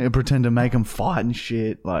Man. He'd pretend to make them fight and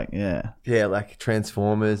shit. Like, yeah. Yeah, like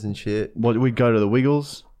Transformers and shit. What, we'd go to the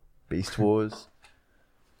Wiggles. Beast Wars.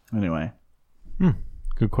 Anyway,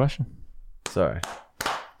 Good question. Sorry.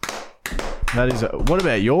 that is. What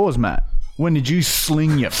about yours, Matt? When did you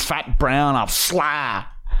sling your fat brown up sly?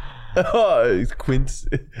 Oh, it's Quince.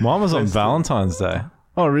 Mine was on Valentine's Day.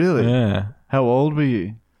 Oh, really? Yeah. How old were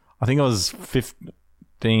you? I think I was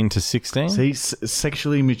 15 to 16. See,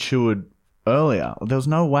 sexually matured earlier. There was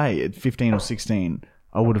no way at 15 or 16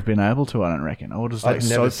 I would have been able to. I don't reckon. I would have like I've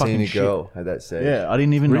so never fucking seen a shit. girl at that stage. Yeah, I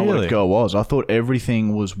didn't even know what Really? a girl was. I thought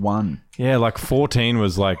everything was one. Yeah, like 14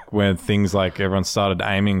 was like when things like everyone started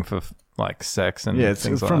aiming for like sex and Yeah, it's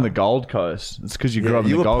things from the like Gold Coast. It's because you grew Yeah, up in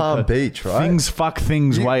you the were Gold Palm Coast. Beach, right? Things fuck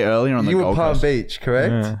things way earlier on the You were Gold Palm Coast. Beach,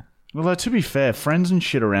 correct? Yeah. Although to be fair, friends and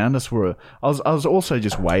shit around us were. I was also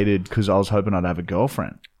just waited because I was hoping I'd have a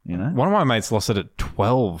girlfriend. You know. One of my mates lost it at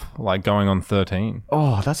 12, like going on 13.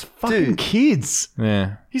 Oh, that's fucking Dude. kids.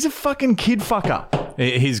 Yeah. He's a fucking kid fucker.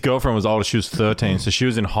 His girlfriend was older. She was 13, so she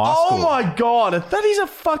was in high Oh school. my god, that is a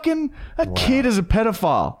fucking. That kid is a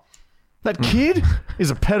pedophile. That kid is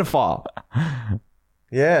a pedophile.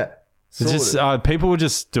 Yeah. It's just people were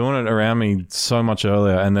just doing it around me so much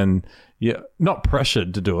earlier, and then not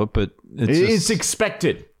pressured to do it, but it's It's just,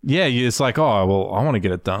 expected. it's like, oh well, I want to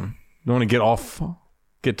get it done. I want to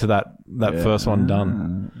get to that first one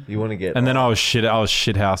done, You want to get... and then I was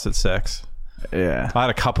shithouse at sex. Yeah. I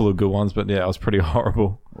had a couple of good ones, but yeah, it was pretty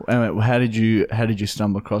horrible. Anyway, how did you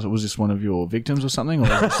stumble across it? Was this one of your victims or something? Or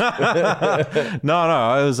was this-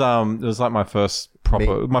 No, it was like my first proper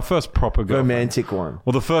girlfriend. romantic one.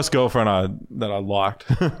 Well, the first girlfriend that I liked.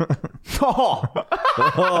 oh.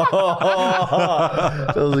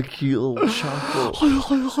 That was a cute little chuckle.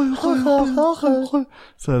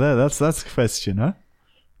 So that's the question, huh?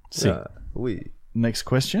 See. Yeah, we. Next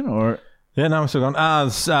question, or Yeah, no, I'm still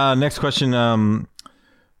gone. Next question.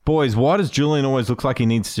 Boys, why does Julian always look like he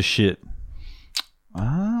needs to shit?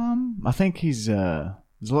 I think there's a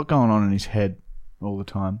lot going on in his head all the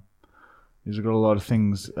time. He's got a lot of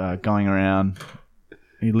things going around.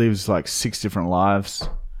 He lives like 6 different lives,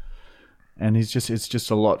 and it's just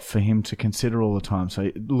a lot for him to consider all the time.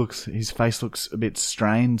 So his face looks a bit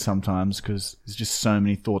strained sometimes because there's just so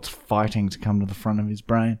many thoughts fighting to come to the front of his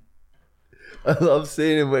brain. I love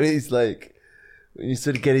seeing him when he's like... When you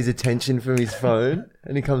sort of get his attention from his phone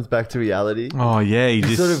and he comes back to reality. Oh yeah, he He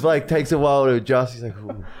just sort of like takes a while to adjust. He's like,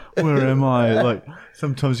 ooh. Where am I? Like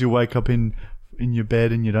sometimes you wake up in your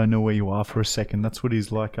bed and you don't know where you are for a second. That's what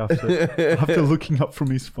he's like after looking up from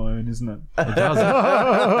his phone, isn't it? It does.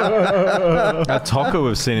 At Tocker,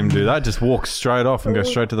 we've seen him do that. Just walk straight off and go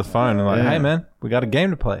straight to the phone and like, Yeah. hey man, we got a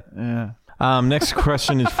game to play. Yeah. Next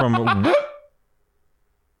question is from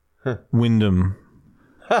Wyndham.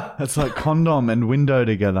 That's like condom and window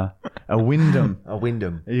together. A Wyndham. A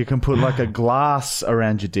Wyndham. You can put like a glass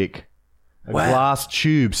around your dick. A glass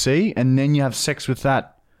tube, see? And then you have sex with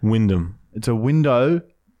that. Wyndham. It's a window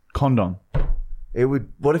condom. It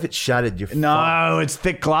would. What if it shattered? Your No, it's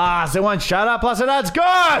thick glass. It won't shut up. Plus it adds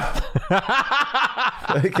girth.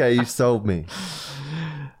 Okay, you sold me.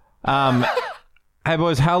 Hey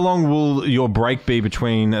boys, how long will your break be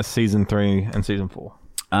between season 3 and season 4?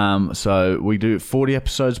 So we do 40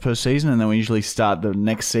 episodes per season, and then we usually start the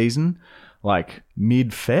next season like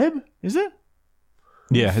mid-Feb, is it?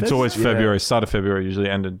 Yeah, it's always February, start of February, usually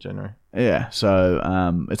end of January. Yeah, so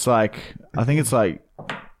it's like, I think it's like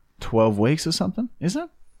 12 weeks or something, is it?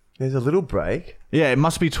 There's a little break. Yeah, it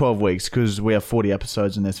must be 12 weeks because we have 40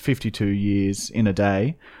 episodes and there's 52 years in a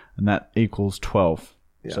day, and that equals 12.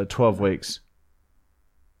 Yeah. So 12 weeks.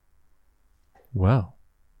 Wow.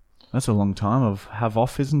 That's a long time of have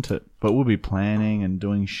off, isn't it? But we'll be planning and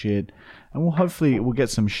doing shit, and we'll get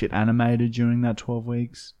some shit animated during that 12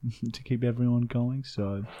 weeks to keep everyone going.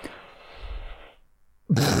 So,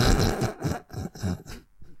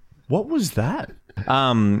 what was that?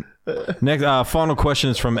 Next, final question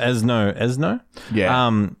is from Esno. Esno? Yeah.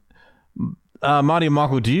 Marty and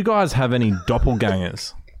Michael, do you guys have any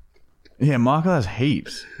doppelgangers? Yeah, Michael has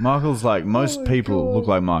heaps. Michael's like most people look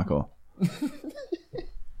like Michael.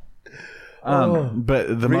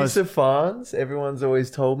 But the most Risa Farnes, everyone's always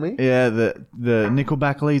told me. yeah, the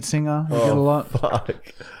Nickelback lead singer, we get a lot. Fuck.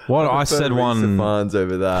 What I prefer said Risa one. Farnes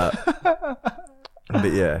over that.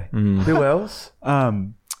 But yeah. Who else?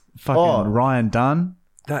 Fucking Ryan Dunn.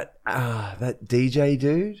 That DJ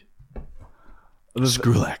dude.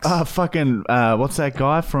 Skrillex. Fucking what's that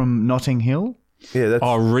guy from Notting Hill? Yeah, that's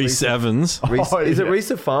Reese Evans. Is it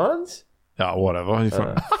Risa Farnes? Oh, whatever.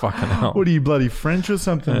 Fucking hell. What are you, bloody French or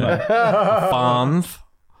something? Mate? Farns.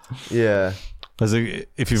 Yeah.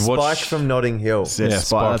 If you've Spike watched from Notting Hill. Yeah,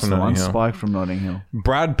 Spike that's from the one. Notting Hill. Spike from Notting Hill.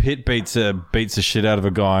 Brad Pitt beats the shit out of a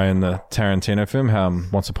guy in the Tarantino film,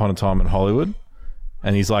 Once Upon a Time in Hollywood,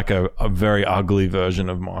 and he's like a very ugly version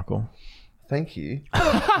of Michael. Thank you.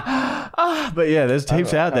 But yeah, there's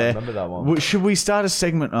heaps out there. remember that one. Should we start a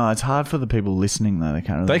segment? Oh, it's hard for the people listening though. They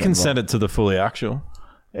can't really They can get send involved. it to the Fully Actual.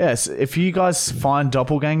 Yes, if you guys find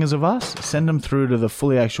doppelgangers of us, send them through to the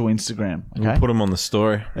Fully Actual Instagram. Okay, We'll put them on the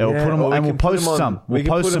story. yeah, we'll put them, or we and we'll can put post them on- some. we We'll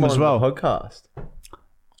can put post them as on well. the podcast.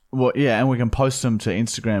 Well, yeah, and we can post them to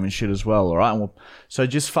Instagram and shit as well. All right, and so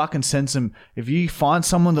just fucking send some. If you find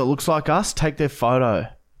someone that looks like us, take their photo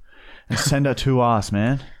and send it to us,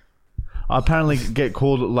 man. I apparently get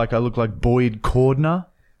called like I look like Boyd Cordner,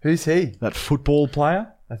 Who's he? that football player.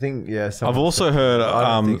 I think, yeah. I've also heard I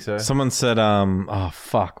don't think so. someone said oh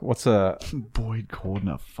fuck, what's a Boyd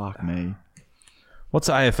Cordner, fuck me.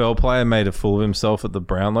 AFL player made a fool of himself at the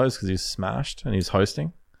Brownlows because he's smashed and he's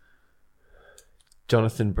hosting?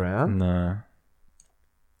 Jonathan Brown? No.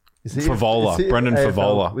 Is he Favola. is he Brendan AFL?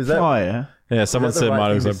 Favola. Was that, Oh yeah, Yeah, someone is that said the right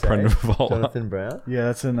Marty was thing like to Brendan say? Favola. Jonathan Brown? yeah,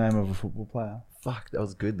 that's the name of a football player. Fuck, that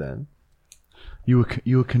was good then. You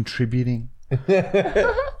were contributing.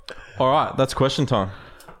 All right, that's question time.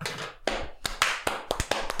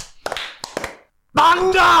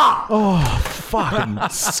 Fucking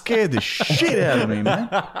scared the shit out of me, man.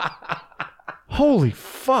 Holy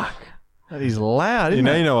fuck, that is loud. Isn't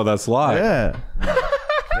You know what that's like. Yeah.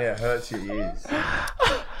 Yeah, it hurts your ears.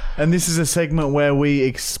 And this is a segment where we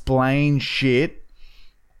explain shit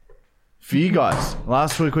for you guys.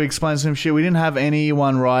 Last week we explained some shit. We didn't have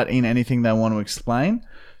anyone write in anything they want to explain.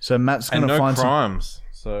 So Matt's going And to no find crimes.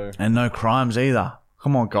 So and no crimes either.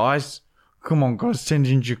 Come on, guys. Send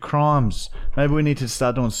in your crimes. Maybe we need to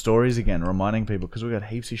start doing stories again, reminding people, because we got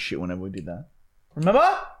heaps of shit whenever we did that.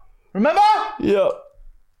 Remember? Yep.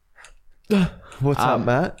 What's up,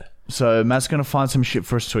 Matt? So Matt's going to find some shit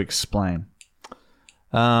for us to explain.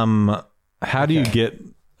 how do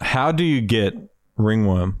you get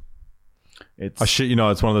ringworm? It's I shit you know,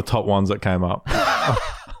 it's one of the top ones that came up.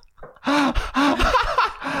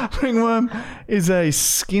 ringworm is a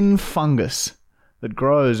skin fungus that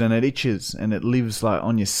grows and it itches and it lives like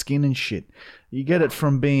on your skin and shit. You get it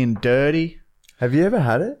from being dirty. Have you ever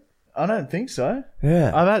had it? I don't think so.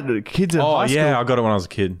 Yeah. I've had kids at Oh high school. yeah, I got it when I was a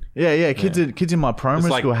kid. Yeah. Kids in my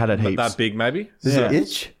primary school had it heaps. that big, maybe. Does Yeah. it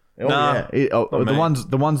itch? Oh, Nah, yeah. not The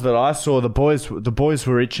me. ones that I saw, the boys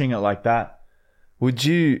were itching it like that. Would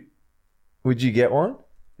you get one?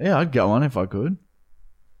 Yeah, I'd get one if I could.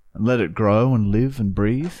 And let it grow and live and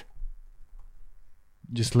breathe.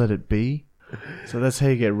 Just let it be. So that's how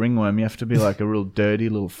you get ringworm. You have to be like a real dirty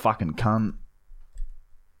little fucking cunt.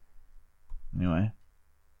 Anyway,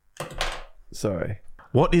 Sorry.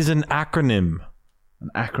 What is an acronym? an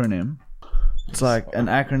acronym. It's like an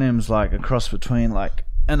acronym's like a cross between like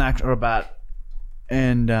an acrobat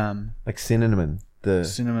and Like cinnamon. The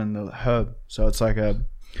cinnamon, the herb. So it's like a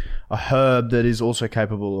herb that is also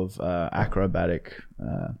capable of acrobatic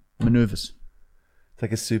maneuvers. It's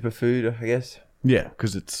like a superfood, I guess. Yeah,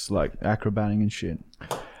 because it's like acrobating and shit.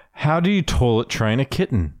 How do you toilet train a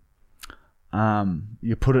kitten?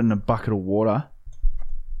 You put it in a bucket of water,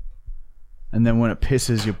 and then when it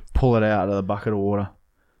pisses, you pull it out of the bucket of water.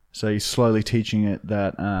 So you're slowly teaching it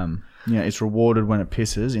that it's rewarded when it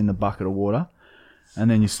pisses in the bucket of water, and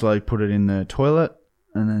then you slowly put it in the toilet,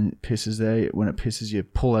 and then it pisses there. When it pisses, you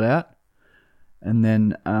pull it out, and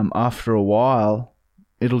then after a while,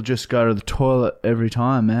 it'll just go to the toilet every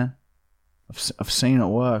time, man. I've seen it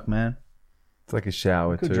work, man. It's like a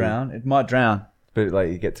shower It could too. drown. It might drown. But like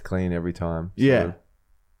it gets clean every time. So Yeah.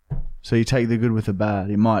 So you take the good with the bad.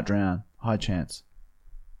 It might drown. High chance.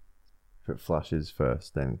 if it flushes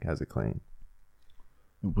first, then it has a clean.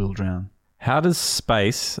 It will drown. How does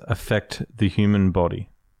space affect the human body?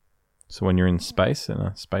 So when you're in space, in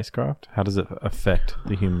a spacecraft, how does it affect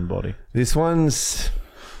the human body? This one's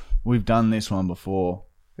We've done this one before.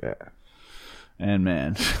 yeah. And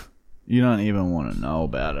man, you don't even want to know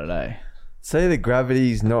about it, eh? Say that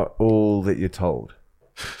gravity's not all that you're told.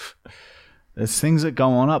 There's things that go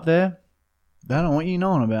on up there. They don't want you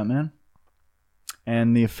knowing about, man.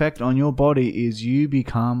 And the effect on your body is you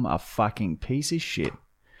become a fucking piece of shit.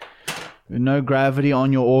 With no gravity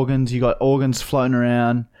on your organs, you got organs floating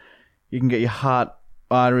around. You can get your heart,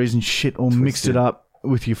 arteries and shit all mixed it up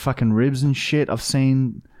with your fucking ribs and shit. I've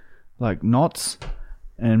seen like knots.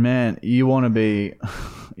 And man, you want to be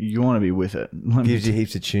with it. Gives you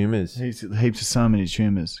heaps of tumours. heaps of so many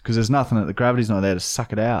tumours because there's nothing. The gravity's not there to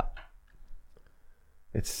suck it out.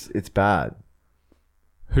 It's bad.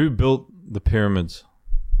 Who built the pyramids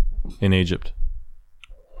in Egypt?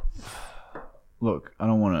 Look, I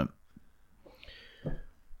don't want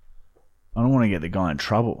to get the guy in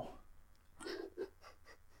trouble.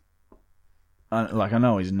 I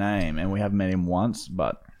know his name and we have met him once,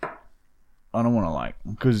 but I don't want to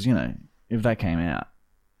because if that came out,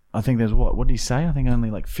 I think there's what did he say? I think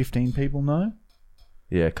only 15 people know.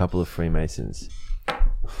 Yeah, a couple of Freemasons.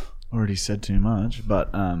 Already said too much, but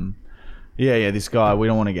yeah, this guy, we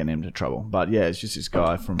don't want to get him into trouble, but yeah, it's just this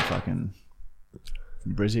guy from fucking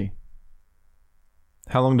Brizzy.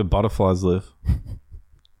 How long do butterflies live?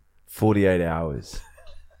 48 hours.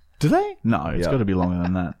 Do they? No, it's Yeah. got to be longer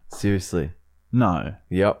than that. Seriously. No,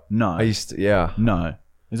 Yep. no, Yeah. no.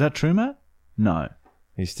 Is that true, Matt? No, I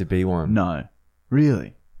used to be one. no,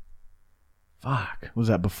 really. Fuck, was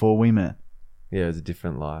that before we met? Yeah, it was a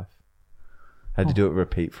different life. Had to do it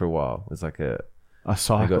repeat for a while. It was like A I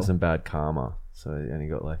cycle. got some bad karma, so I only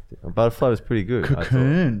got a butterfly was pretty good. I thought.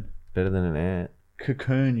 Cocoon. Better than an ant.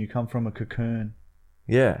 Cocoon. You come from a cocoon.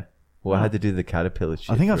 Yeah. Well, I had to do the caterpillar shit.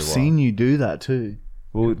 I think for I've a while. seen you do that too.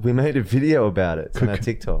 Well, we made a video about it. It's on our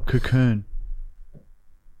TikTok. Cocoon.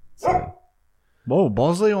 So Whoa,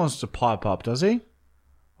 Bosley wants to pipe up, does he?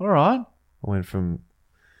 All right. I went from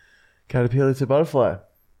caterpillar to butterfly.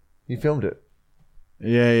 You filmed it.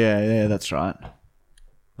 Yeah, that's right.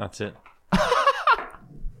 That's it.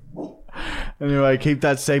 Anyway, keep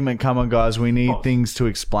that segment coming, guys. We need things to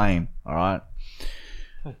explain, all right?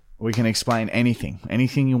 We can explain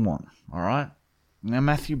anything you want, all right? Now,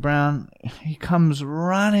 Matthew Brown, he comes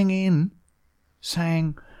running in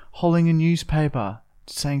holding a newspaper,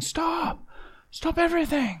 saying, stop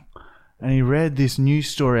everything. And he read this news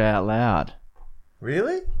story out loud.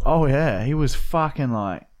 Really? Oh, yeah. He was fucking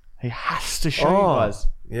he has to show you guys.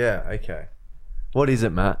 Yeah, okay. What is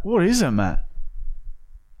it, Matt? What is it, Matt?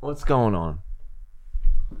 What's going on?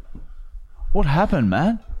 What happened,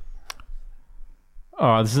 Matt?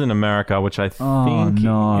 Oh, this is in America, which I think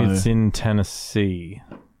no. it's in Tennessee.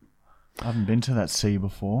 I haven't been to that sea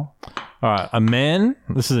before. All right,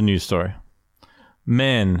 this is a news story.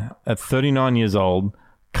 Man at 39 years old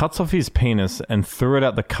cuts off his penis and threw it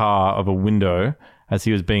out the car of a window as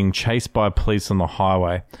he was being chased by police on the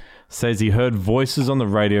highway. Says he heard voices on the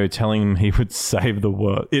radio telling him he would save the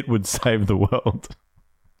world. It would save the world.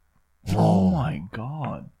 Oh my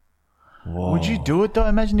God. Whoa. Would you do it though?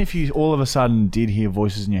 Imagine if you all of a sudden did hear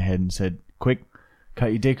voices in your head and said, quick,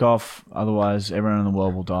 cut your dick off, otherwise everyone in the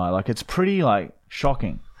world will die. It's pretty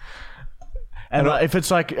shocking. And if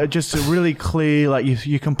it's just a really clear,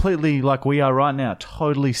 you're completely we are right now,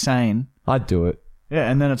 totally sane. I'd do it. Yeah,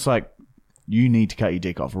 and then it's you need to cut your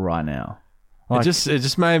dick off right now. It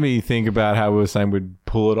just made me think about how we were saying we'd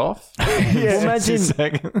pull it off. Yeah, imagine 60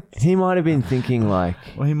 seconds. he might have been thinking Well,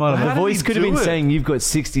 he might have. the voice could have been saying you've got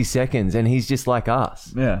 60 seconds and he's just like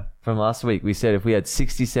us. Yeah. From last week, we said if we had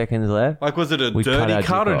 60 seconds left. Was it a We cut our dirty dick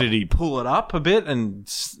cut or off. did he pull it up a bit and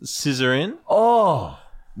scissor in? Oh!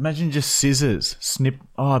 Imagine just scissors, snip.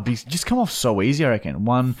 Oh, it'd just come off so easy, I reckon.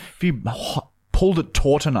 One, if you pulled it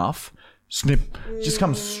taut enough, snip, just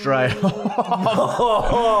comes straight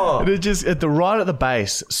off. It just at the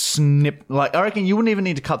base, snip. I reckon you wouldn't even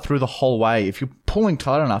need to cut through the whole way. If you're pulling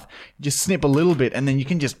tight enough, you just snip a little bit, and then you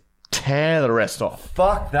can just tear the rest off.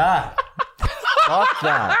 Fuck that. Fuck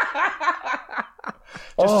that.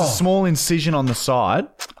 Just a small incision on the side.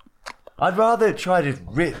 I'd rather try to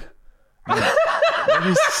rip. It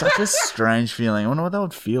is such a strange feeling. I wonder what that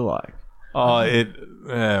would feel like. Oh, it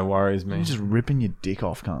worries me. You're just ripping your dick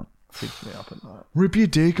off, cunt. Freaks me up at night. Rip your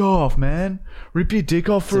dick off, man. Rip your dick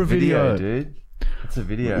off for a video. dude. It's a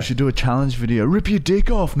video. We should do a challenge video. Rip your dick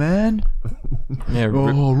off, man. Yeah,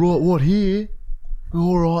 Oh, right, what here?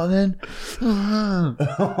 All right then.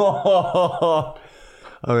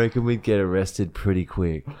 I reckon we'd get arrested pretty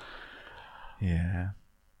quick. Yeah.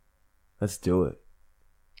 Let's do it.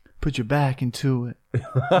 Put your back into it.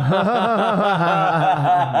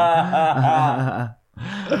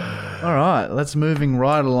 All right, let's moving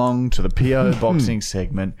right along to the PO boxing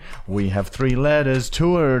segment. We have 3 letters.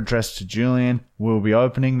 2 are addressed to Julian. We'll be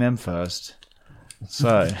opening them first.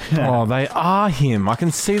 So, Oh, they are him. I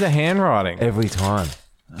can see the handwriting. Every time.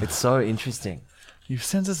 It's so interesting. you've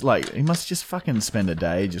sent us he must just fucking spend a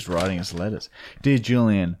day just writing us letters. Dear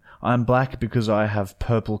Julian, I'm black because I have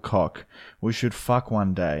purple cock. We should fuck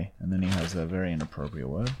one day. And then he has a very inappropriate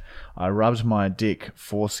word. I rubbed my dick,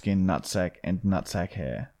 foreskin, nutsack, and nutsack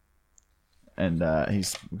hair. And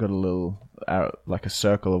he's got a little, like a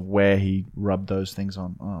circle of where he rubbed those things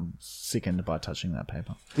on. Oh, I'm sickened by touching that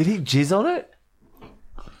paper. Did he jizz on it?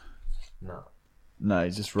 No. No,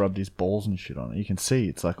 he just rubbed his balls and shit on it. You can see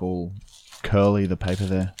it's like all curly, the paper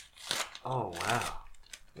there. Oh, wow.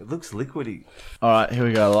 It looks liquidy. All right, here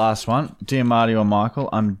we go. Last one. Dear Marty or Michael,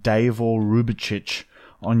 I'm Davor Rubicic.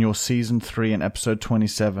 On your season 3 and episode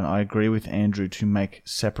 27, I agree with Andrew to make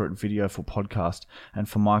separate video for podcast, and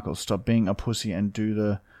for Michael, stop being a pussy and do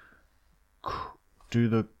the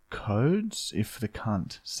codes if the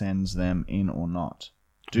cunt sends them in or not.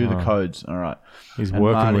 Do the codes. All right. He's And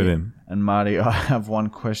working Marty- with him. And Marty, I have one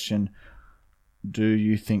question. Do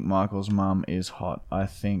you think Michael's mum is hot? I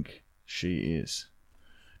think she is.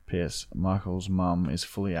 P.S. Michael's mum is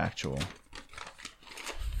fully actual.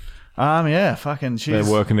 Yeah, fucking she's...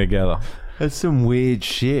 They're working together. That's some weird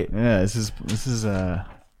shit. Yeah, this is I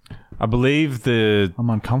believe I'm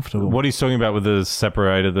uncomfortable. what he's talking about with the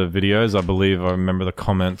separated the videos. I believe I remember the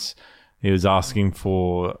comments. He was asking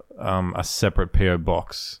for a separate PO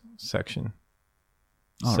box section.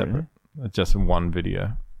 Oh, Separate, just one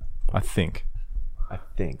video. I think.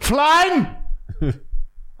 Flying!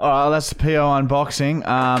 Alright, that's the PO unboxing.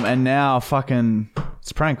 And now fucking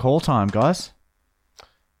it's prank call time, guys.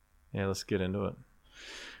 Yeah, let's get into it.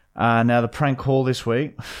 Now the prank call this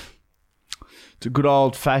week. It's a good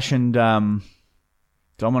old fashioned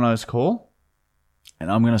Domino's call.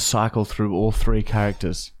 And I'm gonna cycle through all 3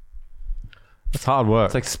 characters. It's hard work.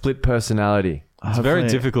 It's like split personality. It's very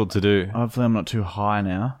difficult to do. Hopefully I'm not too high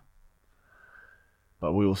now.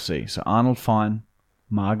 But we will see. So Arnold Fine,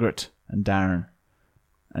 Margaret, and Darren.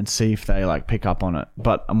 And see if they like pick up on it.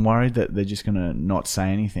 But I'm worried that they're just gonna not say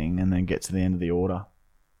anything and then get to the end of the order.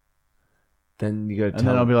 Then you go And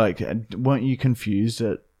then I'll be like, weren't you confused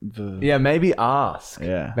at the... Yeah, maybe ask.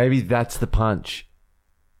 Yeah. Maybe that's the punch.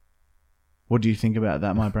 What do you think about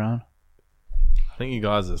that, my Brown? I think you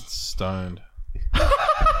guys are stoned.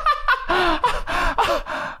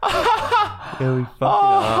 Yeah, we fucking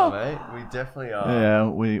are, mate. We definitely are. Yeah,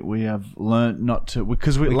 we have learned not to...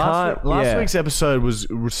 Because last yeah. week's episode was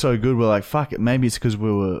so good, we're like, fuck it, maybe it's because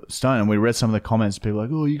we were stoned. And we read some of the comments, people were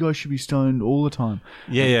like, oh, you guys should be stoned all the time.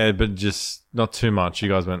 Yeah, but just not too much. You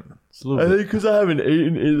guys went, it's a little bit. because I haven't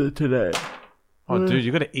eaten either today. Oh, dude,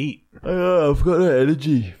 you got to eat. I've got no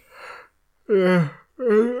energy. So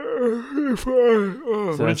What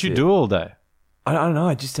did that's you it. do all day? I don't know.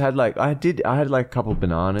 I just had like I had like a couple of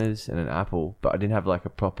bananas and an apple, but I didn't have like a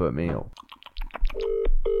proper meal.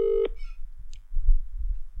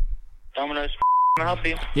 Domino's, can I help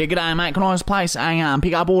you? Yeah, g'day, mate. Can I just place a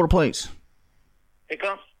pick up order, please? Pick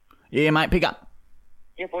up? Yeah, mate, pick up.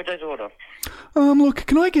 Yeah, what day's order? Look,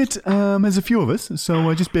 can I get, there's a few of us,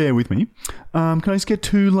 so just bear with me. Can I just get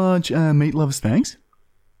 2 large meat lovers bags?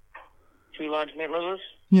 2 large meat lovers?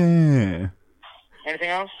 Yeah. Anything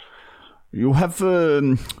else? You have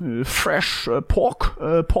fresh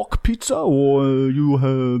pork pizza, or you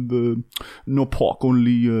have no pork,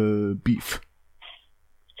 only beef?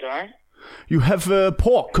 Sorry? You have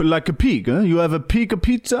pork like a pig, huh? You have a pig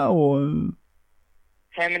pizza, or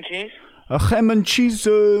Ham and cheese? a ham and cheese?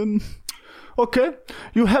 Okay.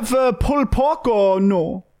 You have pulled pork or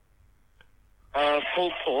no?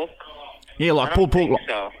 Pulled pork? Yeah, like I pulled don't pork. think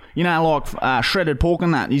so. You know, like shredded pork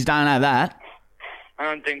and that. You don't know that. I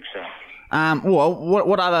don't think so. Well,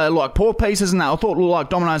 what other like pork pieces and that? I thought like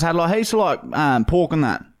Domino's had like heaps of like pork and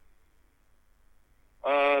that.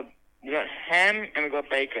 You got ham and we've got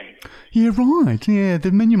bacon. Yeah, right. Yeah,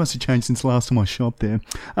 the menu must have changed since last time I shopped there.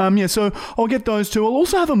 Yeah, so I'll get those two. I'll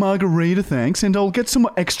also have a margarita, thanks, and I'll get some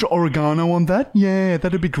extra oregano on that. Yeah,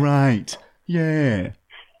 that'd be great. Yeah.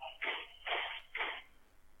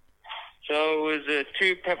 So it was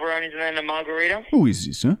 2 pepperonis and then a margarita? Who is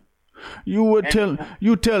this, huh? You tell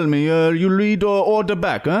me, you read order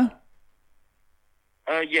back, huh?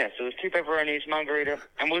 Yes, it was 2 pepperonis, margarita.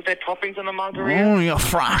 And was there toppings on the margarita? Oh, yeah,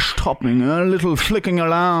 fresh topping, a little flicking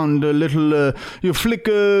around, a little, you flick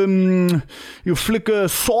a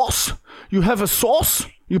sauce. You have a sauce?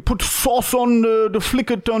 You put sauce on the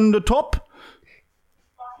flick it on the top?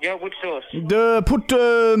 Yeah, which sauce? Put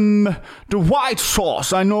the white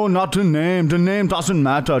sauce. I know not the name. The name doesn't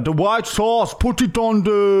matter. The white sauce. Put it on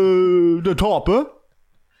the top, huh?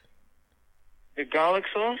 The garlic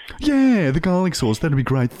sauce? Yeah, the garlic sauce. That'd be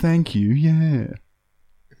great. Thank you. Yeah.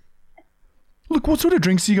 Look, what sort of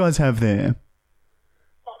drinks do you guys have there?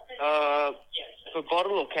 For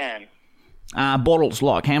bottle or can? Bottles,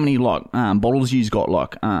 like, how many, like, bottles you've got,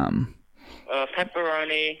 like,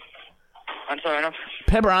 Pepperoni. I'm sorry, enough.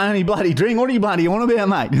 Pepperoni bloody drink? What are you bloody on about,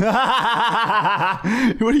 mate?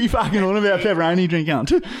 What are you fucking on about pepperoni drink?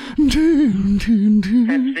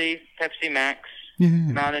 Pepsi Max. Yeah.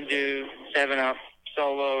 Mountain Dew, 7-Up,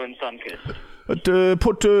 Solo, and Sunkist. Put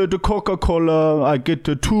the Coca-Cola. I get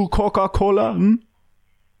 2 Coca-Cola.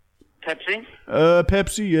 Pepsi?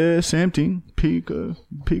 Pepsi, yeah, same thing. Pig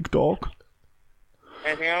dog.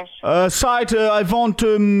 Anything else? Side, I want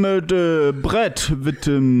the bread with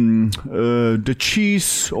the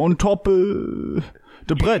cheese on top. The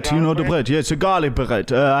bread, you know the bread. Yes, a garlic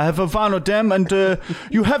bread. I have one of them, and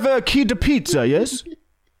you have a key to pizza, yes?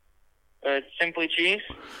 Simply cheese?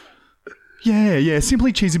 Yeah,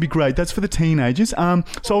 Simply Cheese would be great. That's for the teenagers. So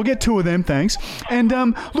I'll get 2 of them, thanks. And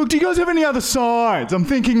look, do you guys have any other sides? I'm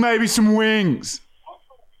thinking maybe some wings.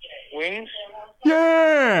 Wings?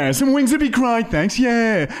 Yeah, some wings would be great, thanks.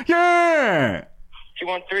 Yeah. Do you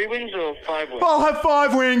want 3 wings or 5 wings? I'll have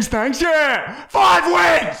 5 wings, thanks. Yeah, 5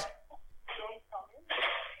 wings.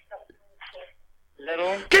 Is that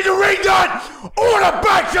all? Can you read that? Order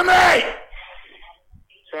back to me!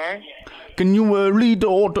 Sorry? Can you read the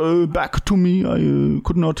order back to me? I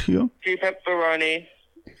could not hear. 2 pepperoni,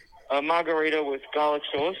 a margarita with garlic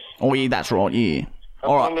sauce. Oh, yeah, that's right, yeah. A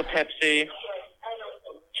All bottle right. of Pepsi,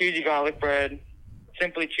 cheesy garlic bread,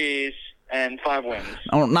 Simply Cheese, and 5 wings.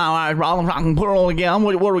 Oh, no, I can put it all together.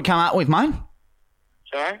 What do we come out with, mate?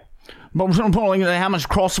 Sorry? But we're going to put all together. How much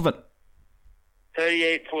cross of it?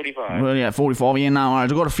 38.45. Well, yeah, 45, yeah, no, I've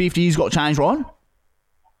got a 50. He's got change, right?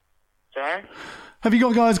 Sorry? Have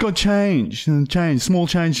you guys got change? Small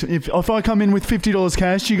change. If I come in with $50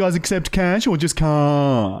 cash, do you guys accept cash or just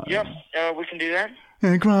card? Yep, we can do that.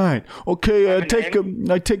 Yeah, great. Okay, Have a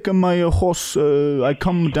I take my horse. I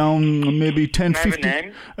come down maybe 10, Have a 50.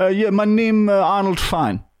 name? Yeah, my name Arnold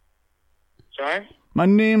Fine. Sorry? My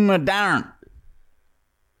name Darren.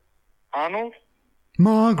 Arnold?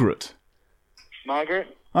 Margaret.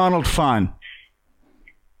 Margaret? Arnold Fine.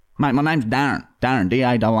 Mate, my name's Darren. Darren,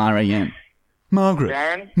 D-A-R-R-E-N. Margaret.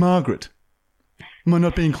 Darren? Margaret. Am I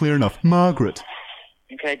not being clear enough? Margaret.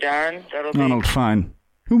 Okay, Darren, that'll be... Arnold Fine.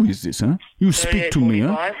 Who is this, huh? You speak to me,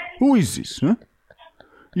 huh? 38.45. Who is this, huh?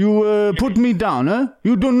 You put me down, huh?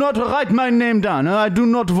 You do not write my name down, huh? I do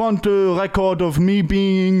not want a record of me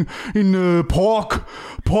being in a pork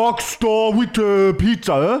store with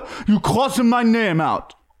pizza, huh? You cross my name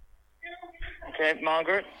out. Okay,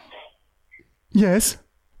 Margaret, Yes.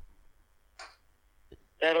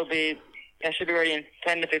 that should be ready in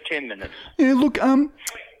 10 to 15 minutes. Yeah, look,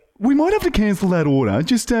 we might have to cancel that order.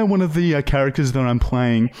 Just one of the characters that I'm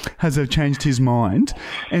playing has changed his mind,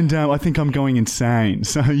 and I think I'm going insane.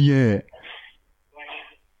 So, yeah.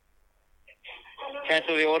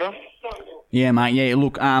 Cancel the order? Yeah, mate, yeah,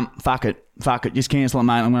 look, fuck it. Just cancel it,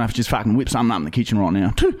 mate. I'm gonna have to just fucking whip something up in the kitchen right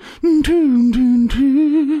now.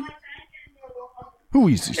 Who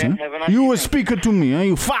is this, huh? have a nice You a evening. speaker to me, huh?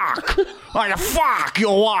 You fuck! Oh, you fuck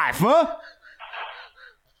your wife, huh?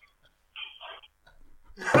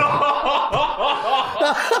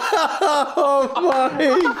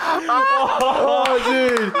 Oh,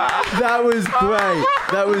 dude, that was great.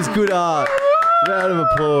 That was good art. Round of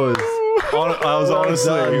applause. I was Well honestly,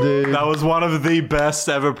 done, dude. that was one of the best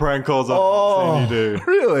ever prank calls I've seen you do.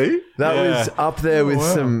 Really? That was up there with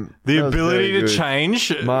some. The that was ability very to good.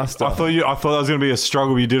 change. Master. I thought that was going to be a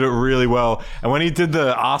struggle, but you did it really well. And when he did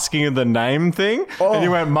the asking of the name thing, and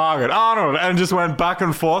you went Margaret Arnold, and just went back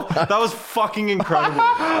and forth, that was fucking incredible.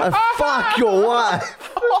 Fuck your wife.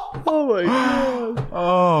 Oh my god.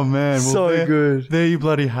 Oh man, So good. There you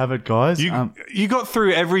bloody have it, guys. You got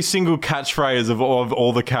through every single catchphrase of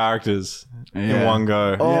all the characters in Yeah. one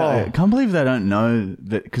go. Yeah, I can't believe they don't know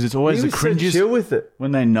that because it's always He the was so cringiest chill with it.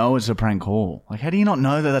 when they know it's a prank call. Like, how do you not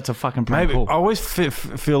know that that's a fucking prank Maybe call? I always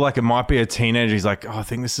feel like it might be a teenager. He's like, I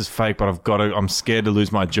think this is fake, but I'm scared to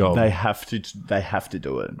lose my job. They have to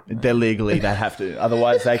do it. They're legally, they have to.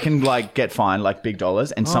 Otherwise, they can like get fined like big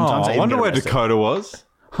dollars, and sometimes they I even wonder get where arrested. Dakota was.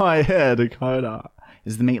 Oh yeah, Dakota.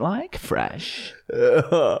 Is the meat like fresh?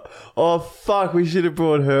 Oh fuck, we should have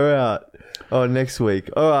brought her out. Oh, next week.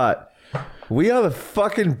 All right. We are the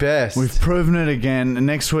fucking best. We've proven it again.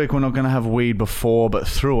 Next week, we're not going to have weed before, but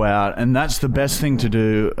throughout. And that's the best thing to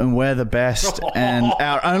do. And we're the best. And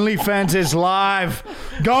our OnlyFans is live.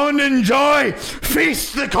 Go and enjoy.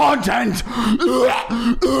 Feast the content.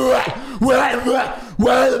 We're the best.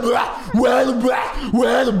 We're the best. We're the best.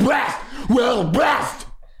 We're the best.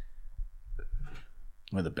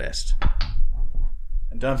 We're the best.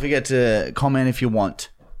 And don't forget to comment if you want.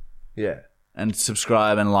 Yeah. And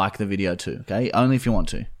subscribe and like the video too, okay? Only if you want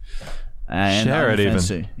to. And Share it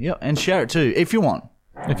OnlyFans even. too. Yeah, and share it too if you want.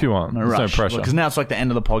 If you want. No There's no rush. pressure. Because now it's like the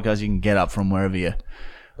end of the podcast. You can get up from wherever you're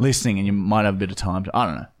listening and you might have a bit of time to, I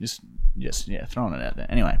don't know. Just throwing it out there.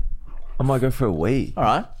 Anyway. I might go for a wee. All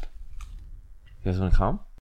right. You guys want to come?